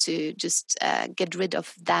tries to just get rid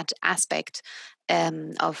of that aspect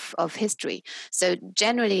of history. So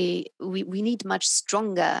generally, we need much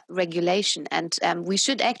stronger regulation, and we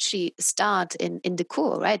should actually start in the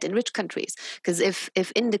core, right, in rich countries. Because if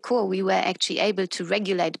in the core we were actually able to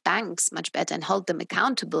regulate banks much better and hold them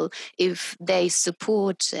accountable if they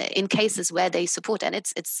support, in cases where they support, and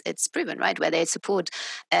it's proven, right, where they support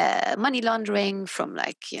money laundering from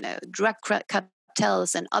drug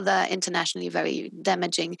cartels and other internationally very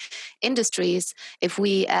damaging industries, if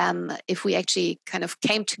we actually kind of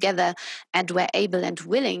came together and were able and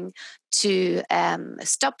willing to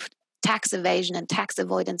stop tax evasion and tax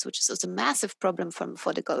avoidance, which is also a massive problem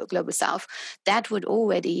for the global south, that would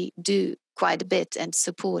already do quite a bit and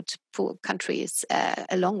support poor countries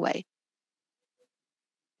a long way.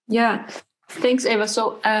 Yeah, thanks, Ewa.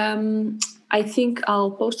 So I think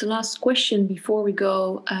I'll post the last question before we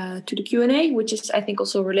go to the Q&A, which is, I think,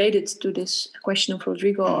 also related to this question of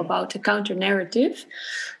Rodrigo about the counter-narrative.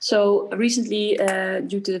 So recently,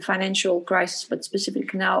 due to the financial crisis, but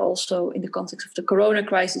specifically now also in the context of the corona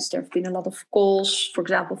crisis, there have been a lot of calls, for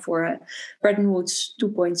example, for Bretton Woods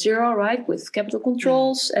 2.0, right, with capital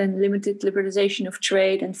controls and limited liberalization of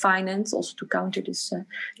trade and finance, also to counter this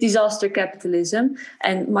disaster capitalism,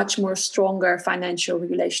 and much more stronger financial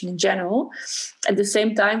regulation in general. At the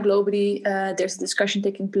same time, globally, there's a discussion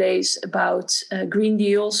taking place about green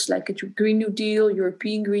deals, like a Green New Deal,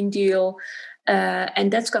 European Green Deal,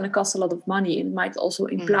 and that's going to cost a lot of money. It might also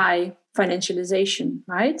imply financialisation,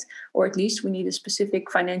 right? Or at least we need a specific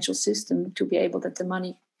financial system to be able that the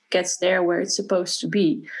money gets there where it's supposed to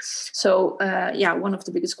be. So, one of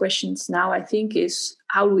the biggest questions now, I think, is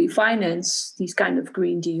how do we finance these kind of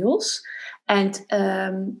green deals? And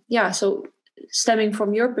so stemming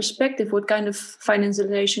from your perspective, what kind of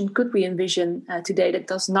financialization could we envision today that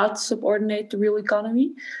does not subordinate the real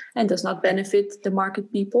economy and does not benefit the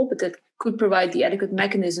market people, but that could provide the adequate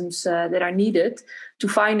mechanisms that are needed to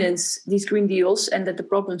finance these green deals and that the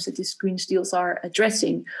problems that these green deals are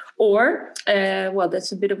addressing? Or,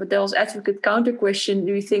 that's a bit of a devil's advocate counter question.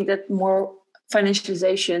 Do you think that more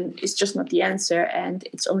financialization is just not the answer and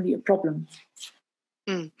it's only a problem?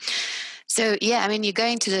 So, you're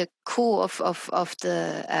going to the core of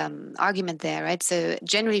the argument there, right? So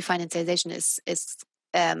generally financialization is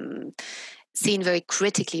seen very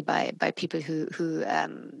critically by people who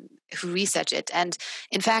research it. And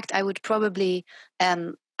in fact, I would probably,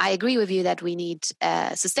 I agree with you that we need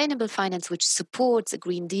sustainable finance which supports a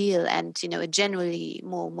Green Deal and, a generally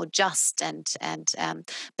more just and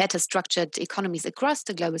better structured economies across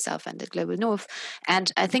the global south and the global north.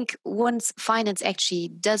 And I think once finance actually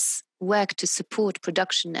does work to support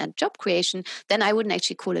production and job creation, then I wouldn't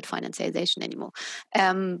actually call it financialization anymore.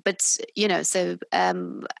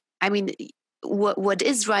 What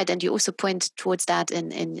is right, and you also point towards that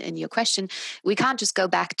in your question, we can't just go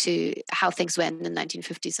back to how things were in the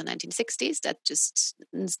 1950s or 1960s. That just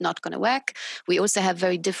is not going to work. We also have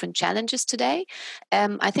very different challenges today.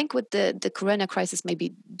 I think what the corona crisis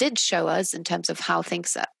maybe did show us in terms of how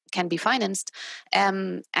things can be financed,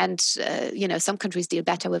 some countries deal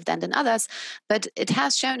better with that than others, but it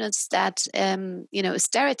has shown us that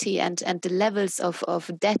austerity and the levels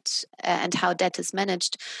of debt and how debt is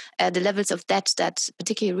managed, the levels of debt that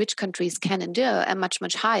particularly rich countries can endure are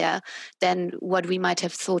much higher than what we might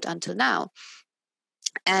have thought until now.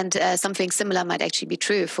 And something similar might actually be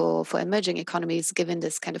true for emerging economies, given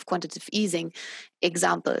this kind of quantitative easing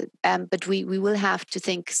example. But we will have to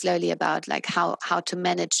think slowly about how to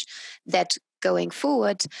manage that going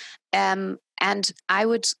forward. And I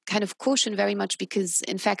would kind of caution very much because,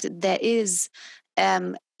 in fact, there is,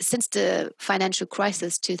 since the financial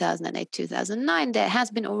crisis 2008, 2009, there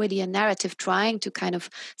has been already a narrative trying to kind of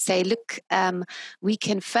say, look, we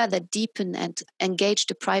can further deepen and engage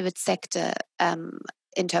the private sector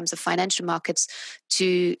in terms of financial markets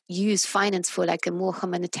to use finance for a more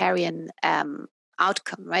humanitarian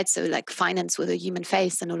outcome, right? So like finance with a human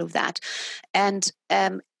face and all of that. And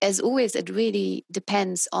as always, it really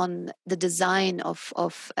depends on the design of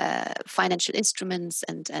financial instruments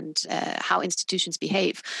and how institutions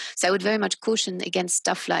behave. So I would very much caution against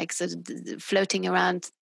stuff like floating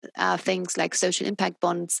around things like social impact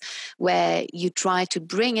bonds, where you try to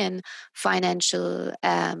bring in financial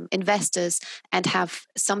investors and have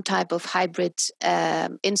some type of hybrid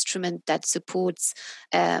instrument that supports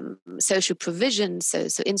social provision, so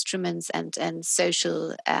instruments and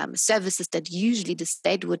social services that usually the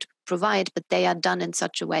state would provide, but they are done in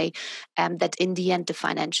such a way that in the end the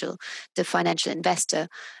financial investor,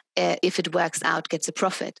 if it works out, gets a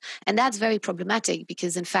profit. And that's very problematic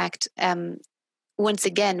because, in fact, once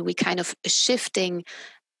again, we kind of shifting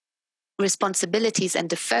responsibilities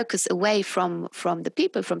and the focus away from the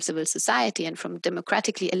people, from civil society, and from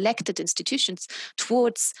democratically elected institutions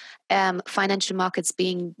towards financial markets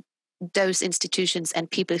being those institutions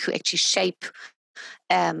and people who actually shape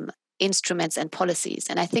instruments and policies.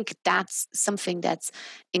 And I think that's something that's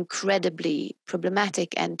incredibly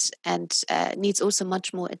problematic and needs also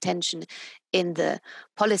much more attention in the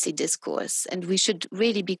policy discourse. And we should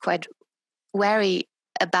really be quite wary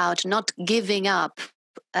about not giving up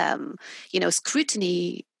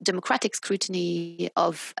scrutiny, democratic scrutiny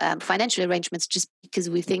of financial arrangements just because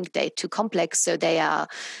we think they're too complex. So they are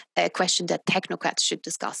a question that technocrats should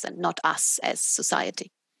discuss and not us as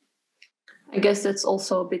society. I guess that's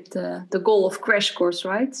also a bit the goal of Crash Course,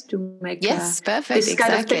 right? To make perfect, this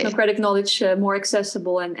kind of technocratic knowledge more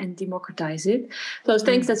accessible and democratize it. So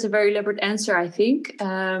thanks, that's a very elaborate answer, I think.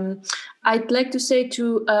 I'd like to say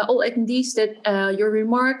to all attendees that your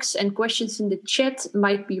remarks and questions in the chat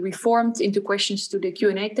might be reformed into questions to the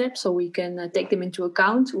Q&A tab, so we can take them into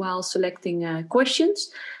account while selecting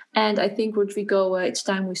questions. And I think, Rodrigo, it's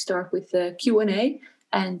time we start with the Q&A,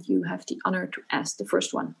 and you have the honor to ask the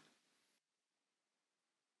first one.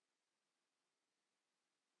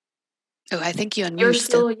 Oh, I think you're muted. You're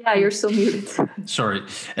still muted. Sorry.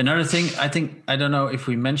 Another thing, I don't know if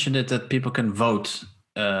we mentioned it, that people can vote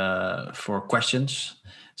for questions.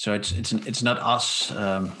 So it's not us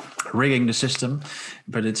rigging the system,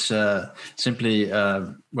 but it's simply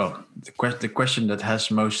the question that has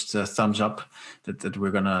most thumbs up that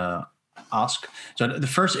we're gonna ask. So the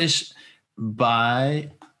first is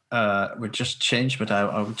by we just changed, but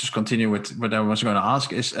I'll just continue with what I was going to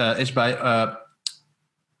ask. Is by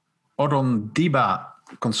Orondiba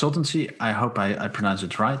Consultancy. I hope I pronounce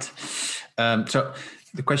it right. So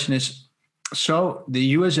the question is, so the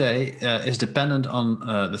USA is dependent on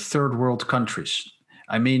the third world countries.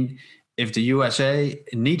 I mean, if the USA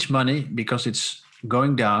needs money because it's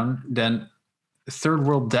going down, then third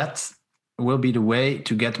world debt will be the way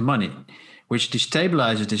to get money, which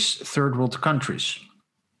destabilizes these third world countries.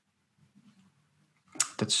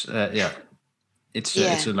 That's it's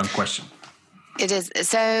a long question. It is.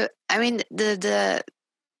 So, I mean, the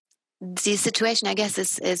situation, I guess,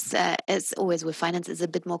 is always with finance is a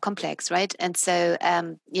bit more complex, right? And so,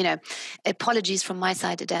 apologies from my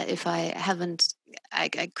side if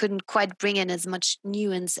I couldn't quite bring in as much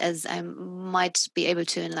nuance as I might be able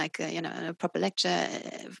to in a proper lecture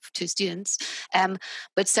to students.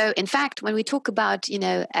 But so, in fact, when we talk about,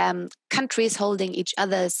 countries holding each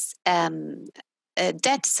other's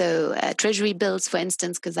debt, so treasury bills, for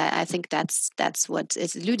instance, because I think that's what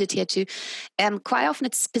is alluded here to. Quite often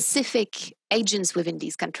it's specific agents within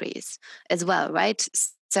these countries as well, right?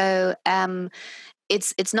 So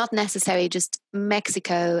it's not necessarily just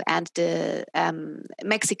Mexico and the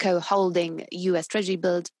Mexico holding U.S. treasury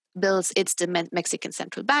bills. It's the Mexican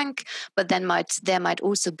central bank, but then there might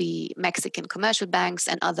also be Mexican commercial banks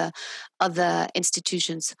and other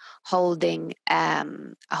institutions holding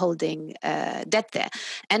debt there.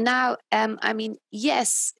 And now, I mean,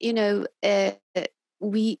 yes,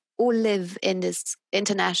 we all live in this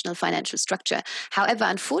international financial structure. However,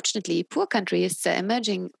 unfortunately, poor countries,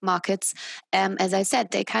 emerging markets, as I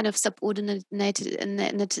said, they kind of subordinated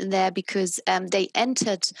in there because they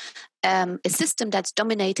entered a system that's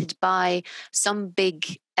dominated by some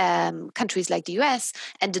big countries like the US,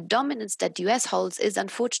 and the dominance that the US holds is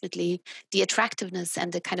unfortunately the attractiveness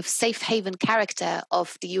and the kind of safe haven character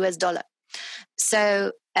of the US dollar.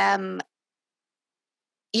 So,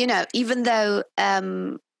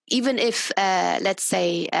 even if, let's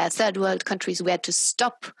say, third world countries were to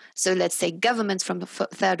stop, so let's say governments from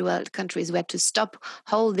third world countries were to stop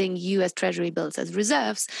holding US treasury bills as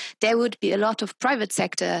reserves, there would be a lot of private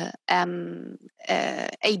sector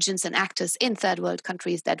agents and actors in third world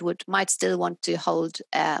countries that might still want to hold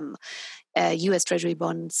US treasury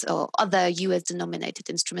bonds or other US denominated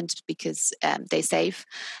instruments because they're safe.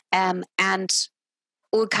 And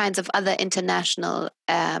all kinds of other international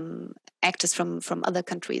actors from other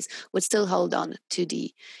countries would still hold on to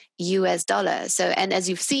the US dollar. So, and as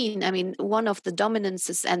you've seen, I mean, one of the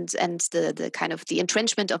dominances and the kind of the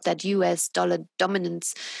entrenchment of that US dollar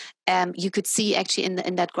dominance, you could see actually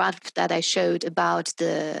in that graph that I showed about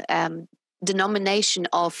the denomination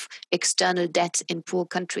of external debt in poor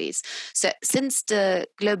countries. So since the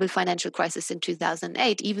global financial crisis in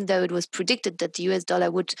 2008, even though it was predicted that the US dollar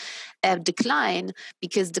would decline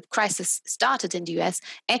because the crisis started in the US,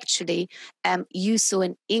 actually you saw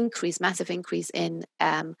an increase, massive increase in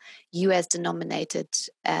US denominated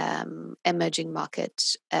emerging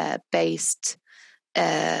market based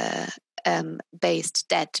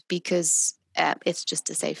debt, because it's just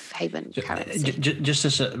a safe haven currency. Just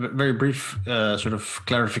as a very brief sort of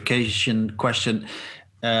clarification question.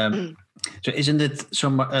 So isn't it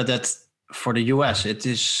that for the US it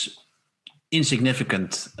is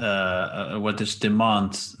insignificant what this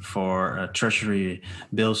demand for treasury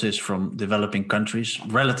bills is from developing countries,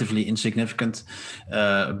 relatively insignificant,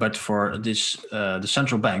 but for this the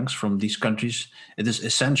central banks from these countries, it is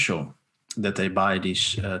essential that they buy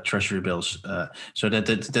these treasury bills, so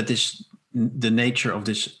that is the nature of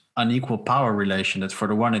this unequal power relation, that for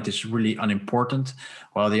the one it is really unimportant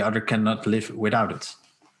while the other cannot live without it.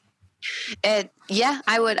 Yeah,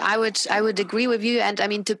 I would agree with you. And I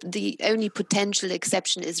mean, the only potential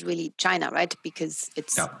exception is really China, right? Because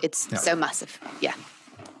it's so massive. Yeah.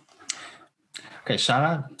 Okay,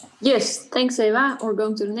 Sara? Yes, thanks, Ewa. We're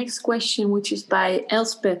going to the next question, which is by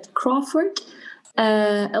Elspeth Crawford.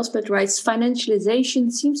 Elspeth writes,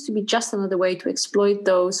 financialisation seems to be just another way to exploit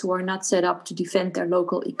those who are not set up to defend their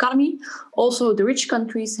local economy. Also, the rich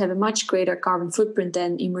countries have a much greater carbon footprint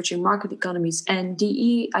than emerging market economies and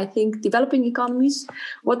I think, developing economies.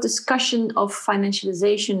 What discussion of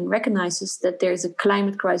financialisation recognizes that there is a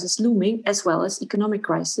climate crisis looming as well as economic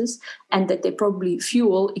crisis, and that they probably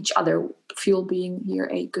fuel each other, fuel being here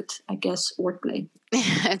a good, I guess, wordplay.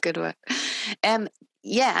 Good word.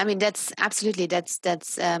 Yeah, I mean, that's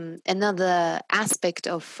another aspect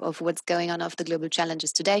of what's going on of the global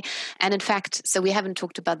challenges today. And in fact, so we haven't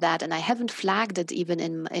talked about that, and I haven't flagged it even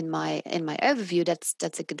in my overview.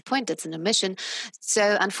 That's a good point. That's an omission.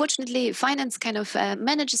 So unfortunately, finance kind of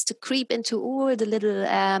manages to creep into all the little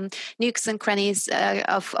nooks and crannies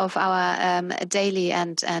of our daily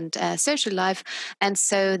and social life. And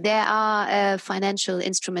so there are financial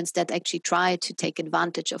instruments that actually try to take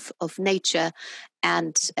advantage of nature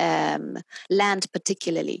and land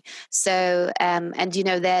particularly. So, and you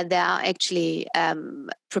know, there are actually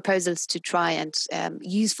proposals to try and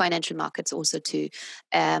use financial markets also to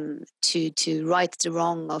right the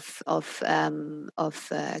wrong of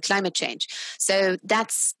climate change. So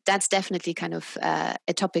that's definitely kind of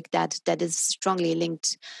a topic that is strongly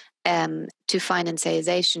linked to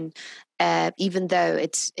financialisation. Even though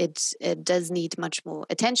it does need much more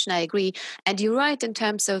attention, I agree. And you're right in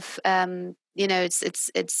terms of you know,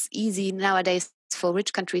 it's easy nowadays for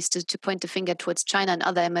rich countries to point the finger towards China and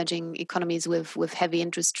other emerging economies with heavy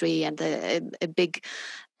industry and a big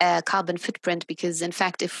carbon footprint, because in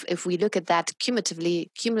fact, if we look at that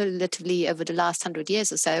cumulatively over the last 100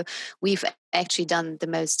 years or so, we've actually done the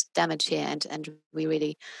most damage here, and we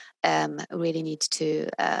really need to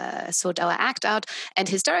sort our act out. And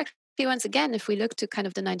historically, once again, if we look to kind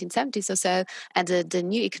of the 1970s or so and the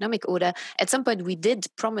new economic order, at some point we did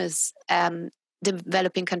promise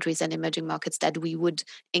developing countries and emerging markets that we would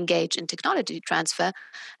engage in technology transfer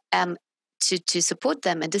to support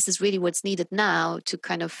them. And this is really what's needed now to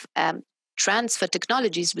kind of transfer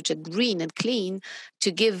technologies which are green and clean to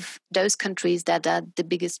give those countries that are the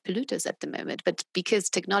biggest polluters at the moment. But because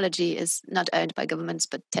technology is not owned by governments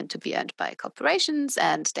but tend to be owned by corporations,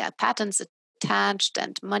 and there are patents attached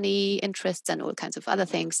and money interests and all kinds of other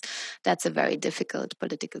things, that's a very difficult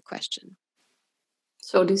political question.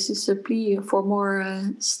 So this is a plea for more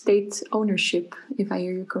state ownership, if I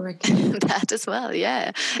hear you correctly. That as well,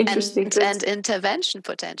 yeah. Interesting. And intervention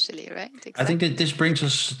potentially, right? Exactly. I think that this brings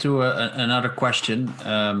us to another question.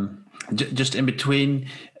 Just in between,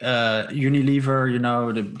 Unilever, you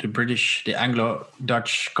know, the British, the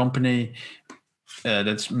Anglo-Dutch company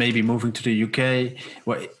that's maybe moving to the UK.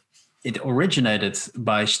 Well, it originated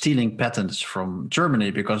by stealing patents from Germany,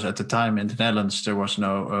 because at the time in the Netherlands there was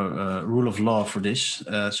no rule of law for this.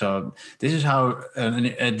 So this is how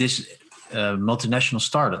this multinational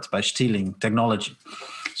started, by stealing technology.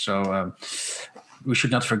 So we should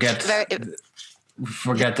not forget that.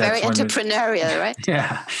 Very entrepreneurial, right?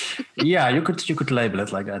 Yeah. You could label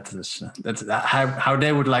it like that. That's how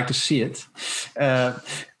they would like to see it.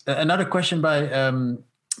 Another question by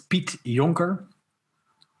Piet Jonker.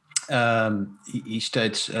 he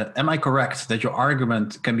states, am I correct that your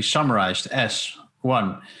argument can be summarized as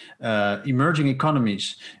 1, emerging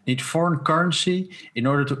economies need foreign currency in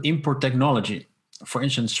order to import technology, for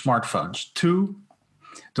instance, smartphones. 2,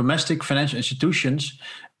 domestic financial institutions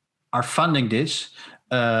are funding this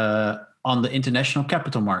on the international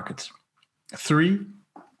capital market. 3,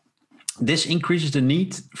 this increases the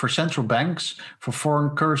need for central banks for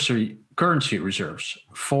foreign currency reserves.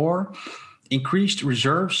 4, increased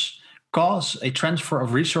reserves cause a transfer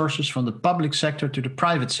of resources from the public sector to the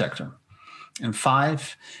private sector. And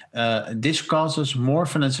 5, this causes more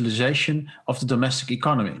financialisation of the domestic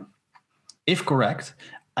economy. If correct,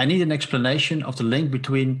 I need an explanation of the link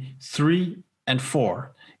between 3 and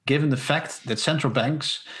 4, given the fact that central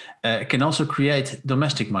banks can also create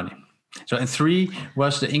domestic money. So, and 3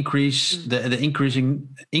 was the increase, the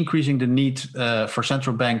increasing the need for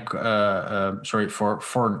central bank, for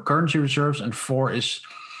foreign currency reserves, and 4 is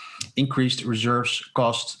increased reserves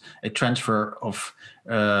cost a transfer of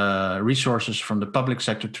resources from the public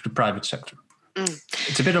sector to the private sector.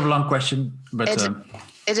 It's a bit of a long question, but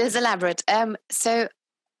it is elaborate. So,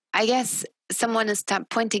 I guess someone is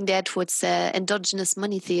pointing there towards endogenous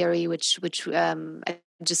money theory, which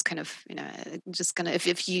just kind of,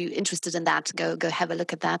 if you're interested in that, go have a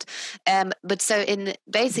look at that. But so in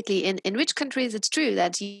rich countries, it's true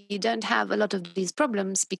that you don't have a lot of these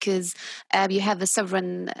problems because you have a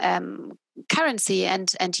sovereign currency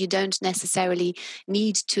and you don't necessarily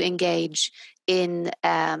need to engage in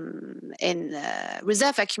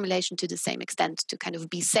reserve accumulation to the same extent to kind of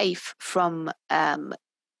be safe from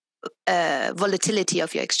volatility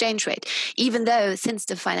of your exchange rate, even though since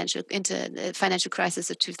the financial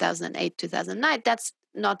crisis of 2008-2009, that's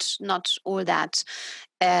not all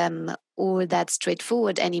that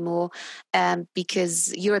straightforward anymore,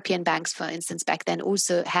 because European banks, for instance, back then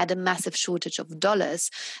also had a massive shortage of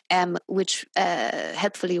dollars, which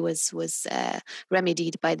helpfully was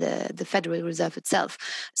remedied by the Federal Reserve itself.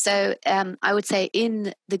 So I would say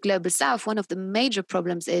in the global south, one of the major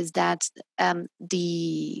problems is that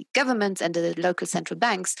the governments and the local central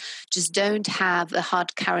banks just don't have a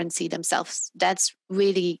hard currency themselves. That's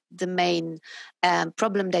really the main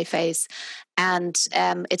problem they face. And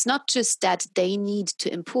it's not just that they need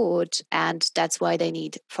to import and that's why they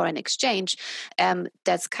need foreign exchange.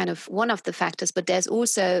 That's kind of one of the factors, but there's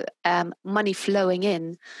also money flowing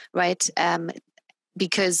in, right?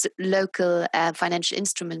 Because local financial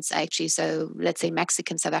instruments actually, so let's say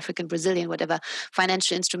Mexican, South African, Brazilian, whatever,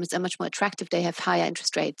 financial instruments are much more attractive. They have higher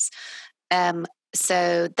interest rates.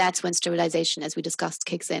 So that's when sterilization, as we discussed,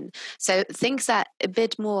 kicks in. So things are a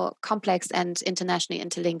bit more complex and internationally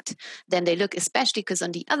interlinked than they look, especially because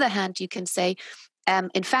on the other hand, you can say,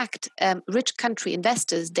 in fact, rich country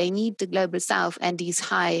investors, they need the global south and these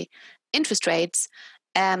high interest rates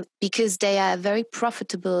because they are a very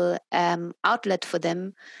profitable outlet for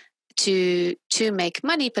them to make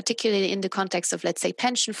money, particularly in the context of, let's say,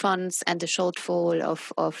 pension funds and the shortfall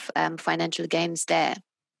of financial gains there.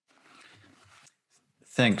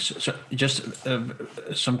 Thanks. So just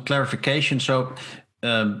some clarification. So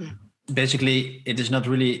basically, it is not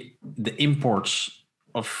really the imports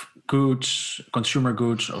of goods, consumer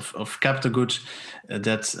goods, of capital goods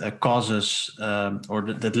that causes or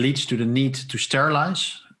that leads to the need to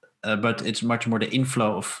sterilize, but it's much more the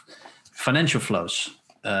inflow of financial flows,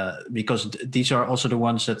 because these are also the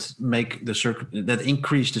ones that make that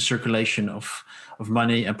increase the circulation of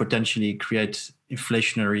money and potentially create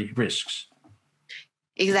inflationary risks.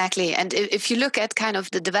 Exactly. And if you look at kind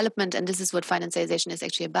of the development, and this is what financialization is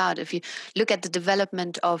actually about, if you look at the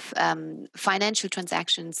development of financial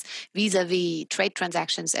transactions vis-a-vis trade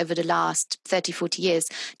transactions over the last 30, 40 years,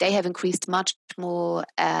 they have increased much more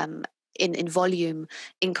in volume,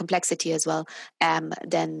 in complexity as well,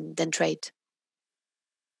 than trade.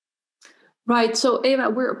 Right. So, Ewa,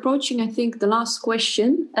 we're approaching, I think, the last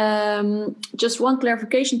question. Just one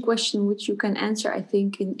clarification question, which you can answer, I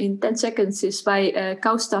think, in 10 seconds, is by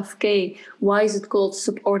Kaustav K. Why is it called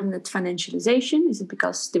subordinate financialization? Is it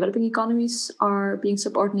because developing economies are being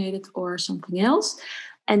subordinated or something else?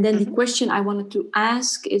 And then the question I wanted to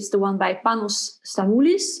ask is the one by Panos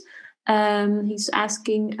Stamoulis. He's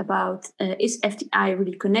asking about, is FDI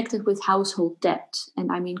really connected with household debt?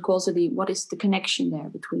 And I mean, causally, what is the connection there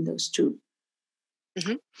between those two?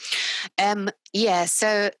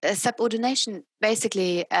 So subordination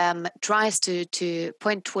basically tries to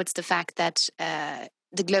point towards the fact that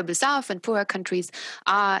the global south and poorer countries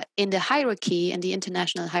are in the hierarchy, in the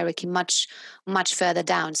international hierarchy, much further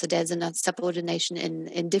down. So there's a subordination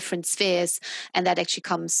in different spheres, and that actually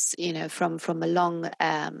comes, from a long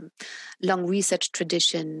research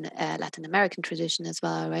tradition, Latin American tradition as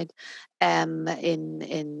well, right?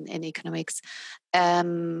 In economics. I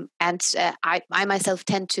myself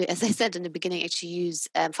tend to, as I said in the beginning, actually use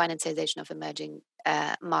financialization of emerging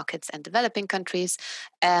markets and developing countries,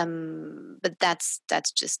 but that's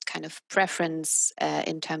just kind of preference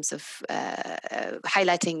in terms of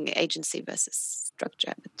highlighting agency versus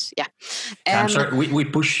structure. But yeah, I'm sorry, we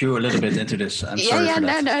push you a little bit into this. I'm sorry for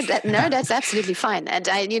that. No, that's absolutely fine. And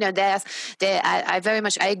I very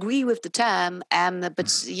much agree with the term,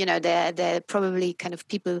 but there are probably kind of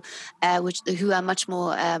people who are much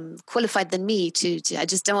more qualified than me to. I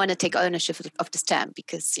just don't want to take ownership of this term,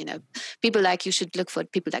 because people like you should look for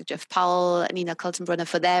people like Jeff Powell and Nina Kaltenbrunner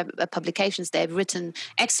for their publications. They've written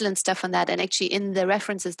excellent stuff on that, and actually in the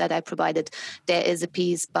references that I provided, there is a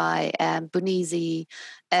piece by Bonisi,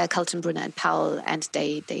 Kaltenbrunner and Powell, and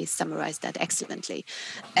they summarize that excellently.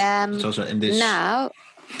 It's also in this now.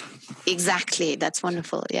 Exactly, that's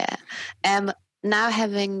wonderful. Yeah. Now,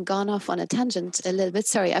 having gone off on a tangent a little bit,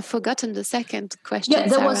 sorry, I've forgotten the second question. Yeah,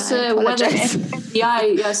 that Sarah, was whether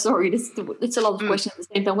FDI. Yeah, sorry, it's a lot of questions at the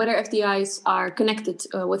same time. Whether FDIs are connected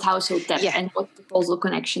with household debt, and what the causal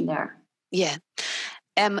connection there. Yeah.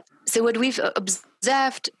 So what we've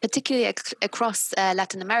observed, particularly across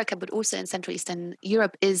Latin America, but also in Central Eastern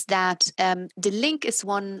Europe, is that the link is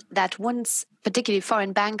one that once particularly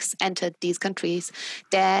foreign banks entered these countries,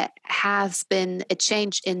 there has been a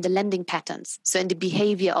change in the lending patterns, so in the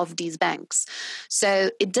behavior of these banks.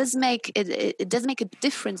 So it does make a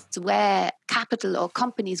difference where capital or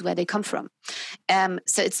companies where they come from.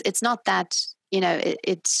 So it's not that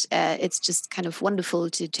it's just kind of wonderful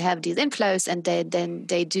to have these inflows, and then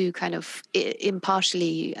they do kind of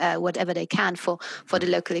impartially whatever they can for the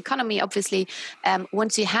local economy. Obviously,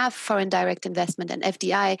 once you have foreign direct investment, and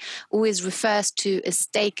FDI always refers to a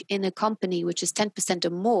stake in a company which is 10%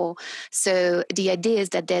 or more. So the idea is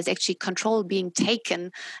that there's actually control being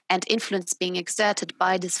taken and influence being exerted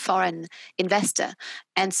by this foreign investor.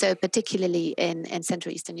 And so particularly in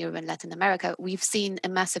Central Eastern Europe and Latin America, we've seen a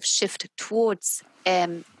massive shift towards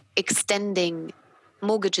extending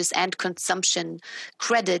mortgages and consumption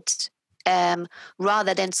credit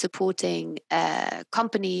rather than supporting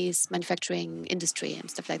companies, manufacturing industry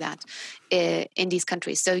and stuff like that in these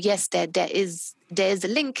countries. So yes, there is a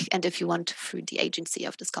link, and if you want, through the agency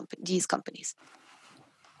of these companies.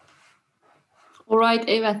 All right,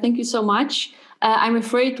 Ewa, thank you so much. I'm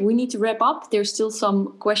afraid we need to wrap up. There's still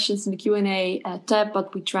some questions in the Q&A tab,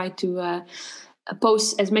 but we try to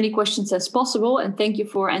pose as many questions as possible. And thank you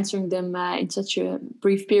for answering them in such a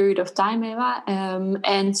brief period of time, Ewa.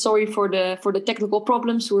 And sorry for the technical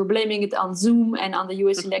problems. We're blaming it on Zoom and on the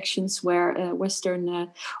US elections, where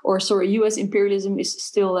US imperialism is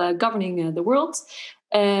still governing the world.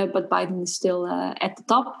 But Biden is still at the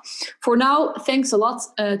top. For now, thanks a lot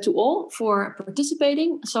to all for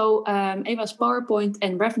participating. So Ewa's PowerPoint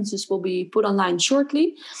and references will be put online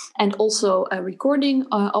shortly, and also a recording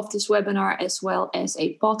of this webinar, as well as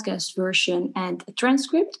a podcast version and a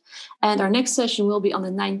transcript. And our next session will be on the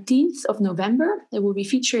 19th of November. It will be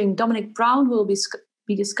featuring Dominic Brown, who will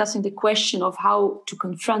be discussing the question of how to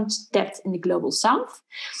confront debt in the Global South.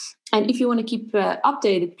 And if you want to keep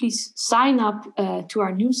updated, please sign up to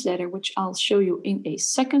our newsletter, which I'll show you in a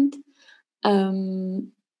second.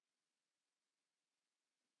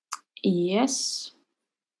 Yes.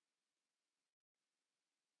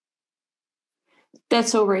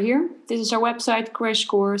 That's over here. This is our website, Crash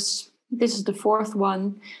Course. This is the fourth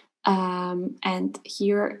one. And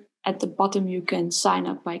here at the bottom, you can sign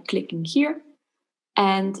up by clicking here.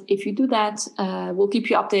 And if you do that, we'll keep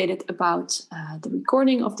you updated about the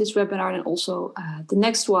recording of this webinar, and also the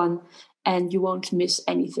next one, and you won't miss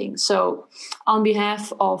anything. So on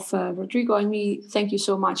behalf of Rodrigo and me, thank you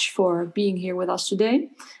so much for being here with us today.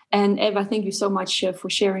 And Ewa, thank you so much for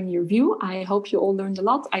sharing your view. I hope you all learned a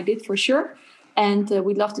lot. I did, for sure. And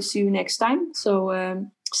we'd love to see you next time. So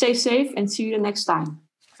stay safe and see you the next time.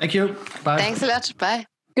 Thank you. Bye. Thanks a lot. Bye.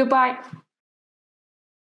 Goodbye.